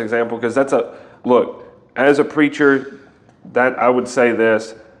using that as an example because look, as a preacher, that I would say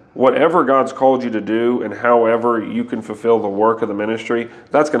this, whatever God's called you to do and however you can fulfill the work of the ministry,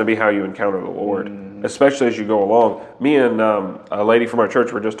 that's going to be how you encounter the Lord, especially as you go along. Me and a lady from our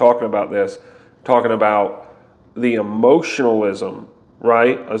church were just talking about the emotionalism,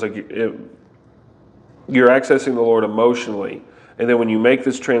 right? I was like, you're accessing the Lord emotionally. And then when you make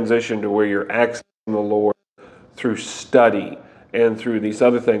this transition to where you're accessing the Lord through study and through these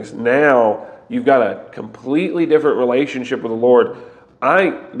other things, now you've got a completely different relationship with the Lord. I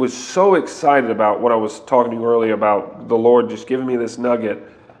was so excited about what I was talking to you earlier about the Lord just giving me this nugget.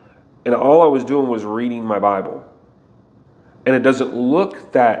 And all I was doing was reading my Bible. And it doesn't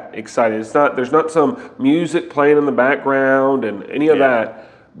look that exciting. There's not some music playing in the background and any of that.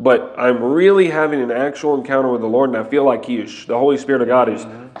 But I'm really having an actual encounter with the Lord, and I feel like the Holy Spirit of God is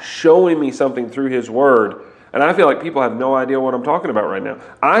showing me something through His Word. And I feel like people have no idea what I'm talking about right now.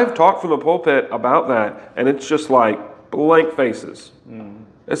 I've talked from the pulpit about that, and it's just like blank faces.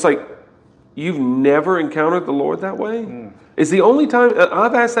 It's like, you've never encountered the Lord that way? Is the only time,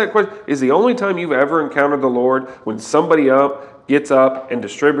 I've asked that question, is the only time you've ever encountered the Lord when somebody gets up and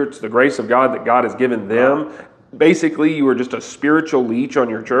distributes the grace of God that God has given them, basically you are just a spiritual leech on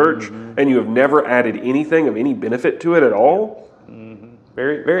your church, and you have never added anything of any benefit to it at all.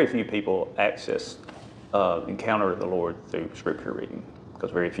 Very, very few people encounter the Lord through Scripture reading,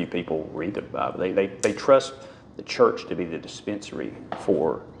 because very few people read the Bible. They trust the church to be the dispensary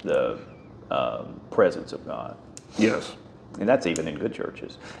for the presence of God. Yes. And that's even in good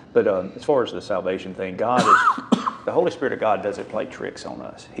churches. But as far as the salvation thing, the Holy Spirit of God doesn't play tricks on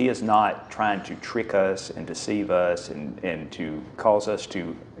us. He is not trying to trick us and deceive us and to cause us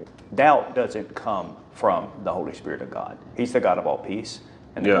to... Doubt doesn't come from the Holy Spirit of God. He's the God of all peace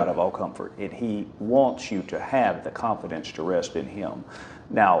and the God of all comfort. And He wants you to have the confidence to rest in Him.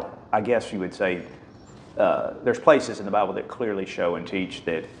 Now, I guess you would say there's places in the Bible that clearly show and teach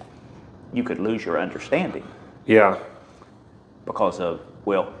that you could lose your understanding. Yeah. Because of,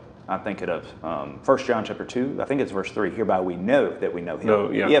 well, I'm thinking of 1 John chapter 2, I think it's verse 3, hereby we know that we know Him.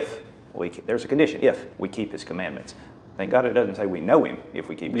 No, yeah. If there's a condition, if we keep His commandments. Thank God it doesn't say we know Him if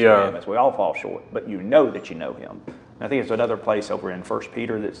we keep His commandments. We all fall short, but you know that you know Him. And I think it's another place over in 1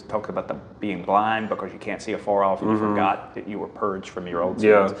 Peter that talks about being blind because you can't see afar off and you forgot that you were purged from your old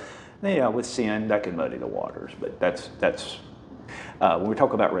sins. Yeah, with sin, that can muddy the waters, but that's when we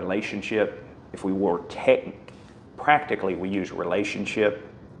talk about relationship, if we were practically we use relationship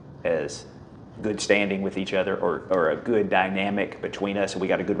as good standing with each other or a good dynamic between us and we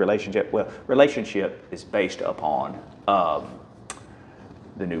got a good relationship. Well, relationship is based upon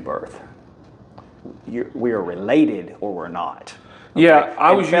the new birth. We are related or we're not. Okay? Yeah,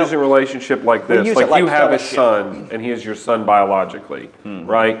 I was using relationship like this. Like you have fellowship. a son and he is your son biologically,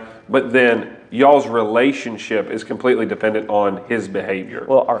 right? But then y'all's relationship is completely dependent on his behavior.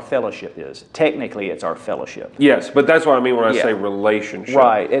 Well, our fellowship is. Technically, it's our fellowship. Yes, but that's what I mean when I say relationship.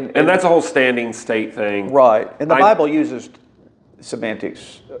 Right. And that's a whole standing state thing. Right. And the Bible uses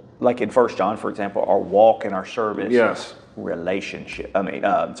semantics, like in 1 John, for example, our walk and our service. Yes.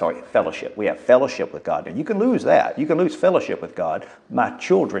 Fellowship. We have fellowship with God. And you can lose that. You can lose fellowship with God. My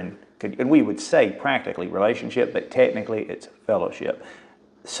children could, and we would say practically relationship, but technically it's fellowship.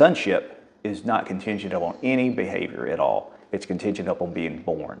 Sonship is not contingent upon any behavior at all. It's contingent upon being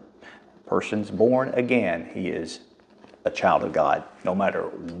born. Person's born again, he is a child of God, no matter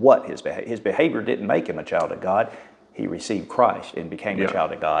what his behavior. His behavior didn't make him a child of God. He received Christ and became a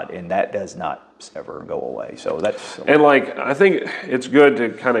child of God, and that does not ever go away. So that's... And I think it's good to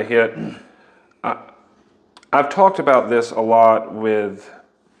kind of hit... I've talked about this a lot with...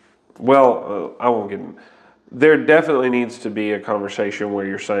 I won't get... There definitely needs to be a conversation where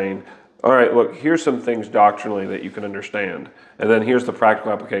you're saying, all right, look, here's some things doctrinally that you can understand. And then here's the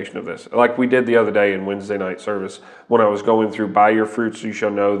practical application of this. Like we did the other day in Wednesday night service when I was going through, by your fruits you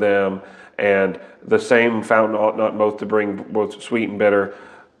shall know them, and the same fountain ought not both to bring both sweet and bitter.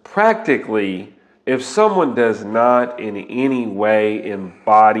 Practically, if someone does not in any way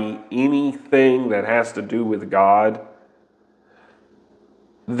embody anything that has to do with God,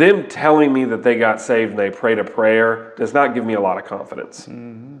 them telling me that they got saved and they prayed a prayer does not give me a lot of confidence.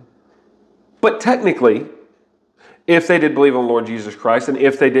 But technically, if they did believe on Lord Jesus Christ, and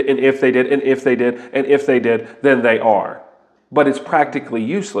if they did, and if they did, and if they did, and if they did, then they are. But it's practically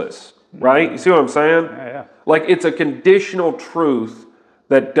useless, right? You see what I'm saying? Yeah. Like it's a conditional truth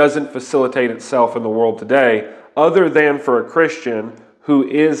that doesn't facilitate itself in the world today, other than for a Christian who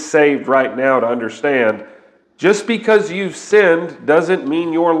is saved right now to understand, just because you've sinned doesn't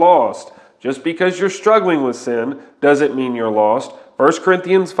mean you're lost. Just because you're struggling with sin doesn't mean you're lost. 1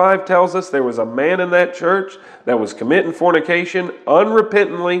 Corinthians 5 tells us there was a man in that church that was committing fornication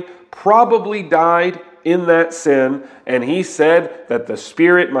unrepentantly, probably died in that sin, and he said that the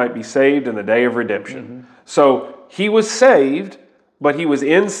spirit might be saved in the day of redemption. So he was saved, but he was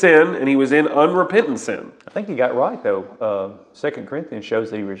in sin, and he was in unrepentant sin. I think you got right, though. 2 Corinthians shows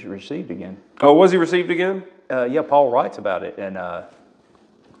that he was received again. Oh, was he received again? Yeah, Paul writes about it, and I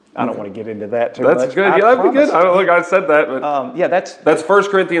don't want to get into that too much. That's good. Yeah, that'd be good. I said that, but that's 1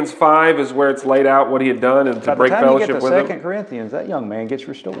 Corinthians 5 is where it's laid out what he had done and to break fellowship with him. By the time you get to 2 Corinthians, that young man gets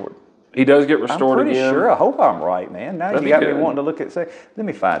restored. He does get restored again. I'm pretty sure. I hope I'm right, man. Now you got me wanting to look at. Let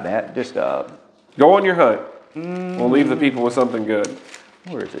me find that. Just go on your hunt. We'll leave the people with something good.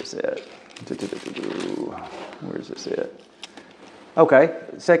 Where is this at? Where is this at? Okay,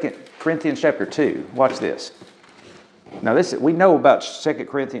 2 Corinthians chapter 2. Watch this. Now we know about 1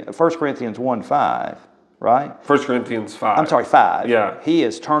 Corinthians 1:5, right? 1 Corinthians 5. I'm sorry, 5. Yeah. He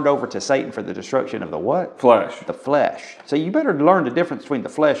is turned over to Satan for the destruction of the what? Flesh. The flesh. So you better learn the difference between the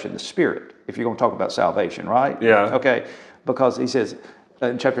flesh and the spirit if you're going to talk about salvation, right? Yeah. Okay, because he says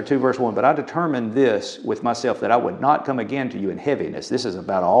in chapter 2, verse 1, but I determined this with myself that I would not come again to you in heaviness. This is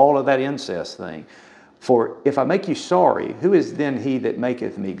about all of that incest thing. For if I make you sorry, who is then he that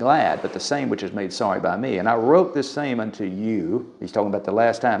maketh me glad, but the same which is made sorry by me? And I wrote this same unto you, he's talking about the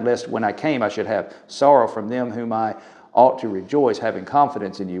last time, lest when I came I should have sorrow from them whom I ought to rejoice, having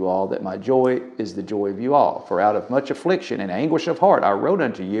confidence in you all, that my joy is the joy of you all. For out of much affliction and anguish of heart I wrote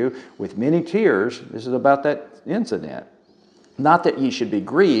unto you with many tears. This is about that incident. Not that ye should be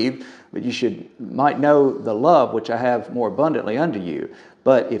grieved, but ye might know the love which I have more abundantly unto you.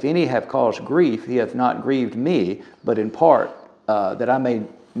 But if any have caused grief, he hath not grieved me, but in part, that I may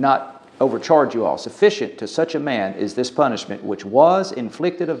not overcharge you all. Sufficient to such a man is this punishment, which was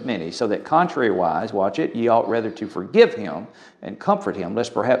inflicted of many, so that contrariwise, watch it, ye ought rather to forgive him and comfort him,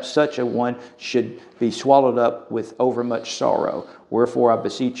 lest perhaps such a one should be swallowed up with overmuch sorrow. Wherefore I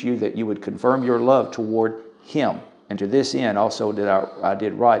beseech you that you would confirm your love toward him. And to this end also I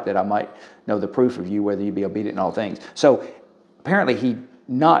did write, that I might know the proof of you, whether you be obedient in all things. So apparently he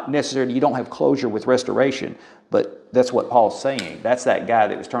not necessarily, you don't have closure with restoration, but that's what Paul's saying. That's that guy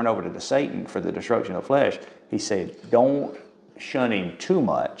that was turned over to Satan for the destruction of flesh. He said, don't shun him too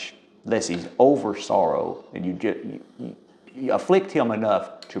much, lest he's over sorrow, and you afflict him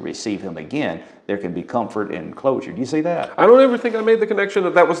enough to receive him again. There can be comfort and closure. Do you see that? I don't ever think I made the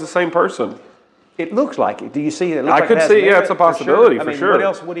connection that was the same person. It looks like it. Do you see it? I could see, yeah, it's a possibility for sure. What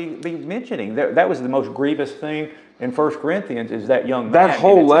else would he be mentioning? That was the most grievous thing in 1 Corinthians, is that young man. That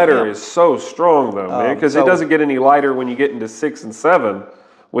whole letter is so strong, though, man, because it doesn't get any lighter when you get into 6 and 7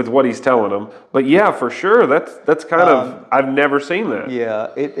 with what he's telling them. But yeah, for sure, that's kind of, I've never seen that. Yeah,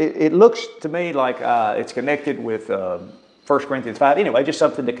 it looks to me like it's connected with 1 Corinthians 5. Anyway, just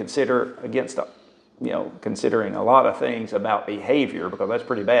something to consider against, considering a lot of things about behavior, because that's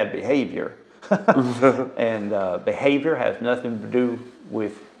pretty bad behavior. And behavior has nothing to do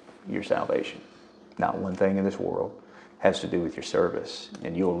with your salvation. Not one thing in this world has to do with your service.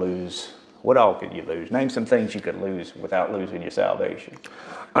 And you'll lose, what all could you lose? Name some things you could lose without losing your salvation.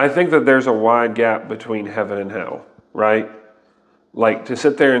 I think that there's a wide gap between heaven and hell, right? Like, to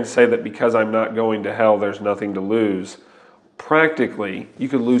sit there and say that because I'm not going to hell, there's nothing to lose. Practically, you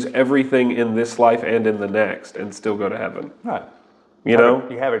could lose everything in this life and in the next and still go to heaven. Right. You know?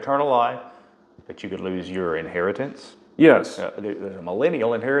 You have eternal life, but you could lose your inheritance. Yes. There's a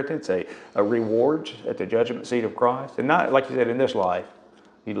millennial inheritance, a rewards at the judgment seat of Christ. And not, like you said, in this life,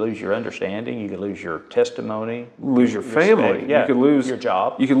 you lose your understanding, you could lose your testimony. Lose your family. Yeah, you could lose your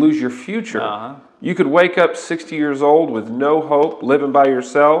job. You could lose your future. You could wake up 60 years old with no hope, living by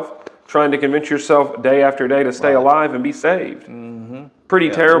yourself, trying to convince yourself day after day to stay alive and be saved. Mm-hmm.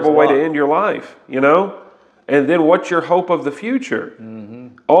 Pretty terrible way to end your life, And then what's your hope of the future? Mm-hmm.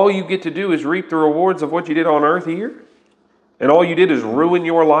 All you get to do is reap the rewards of what you did on earth here. And all you did is ruin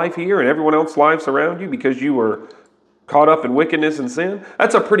your life here and everyone else's lives around you because you were caught up in wickedness and sin.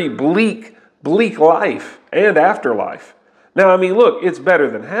 That's a pretty bleak life and afterlife. Now, I mean, look, it's better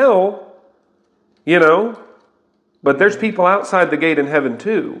than hell, but there's people outside the gate in heaven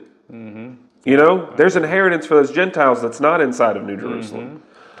too. Mm-hmm. There's inheritance for those Gentiles that's not inside of New Jerusalem.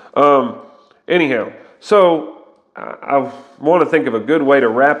 Anyhow, so I want to think of a good way to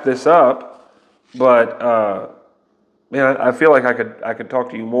wrap this up, but man, I feel like I could talk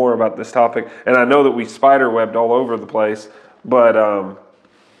to you more about this topic, and I know that we spiderwebbed all over the place, but I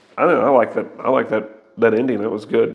don't know. I like that ending. That was good.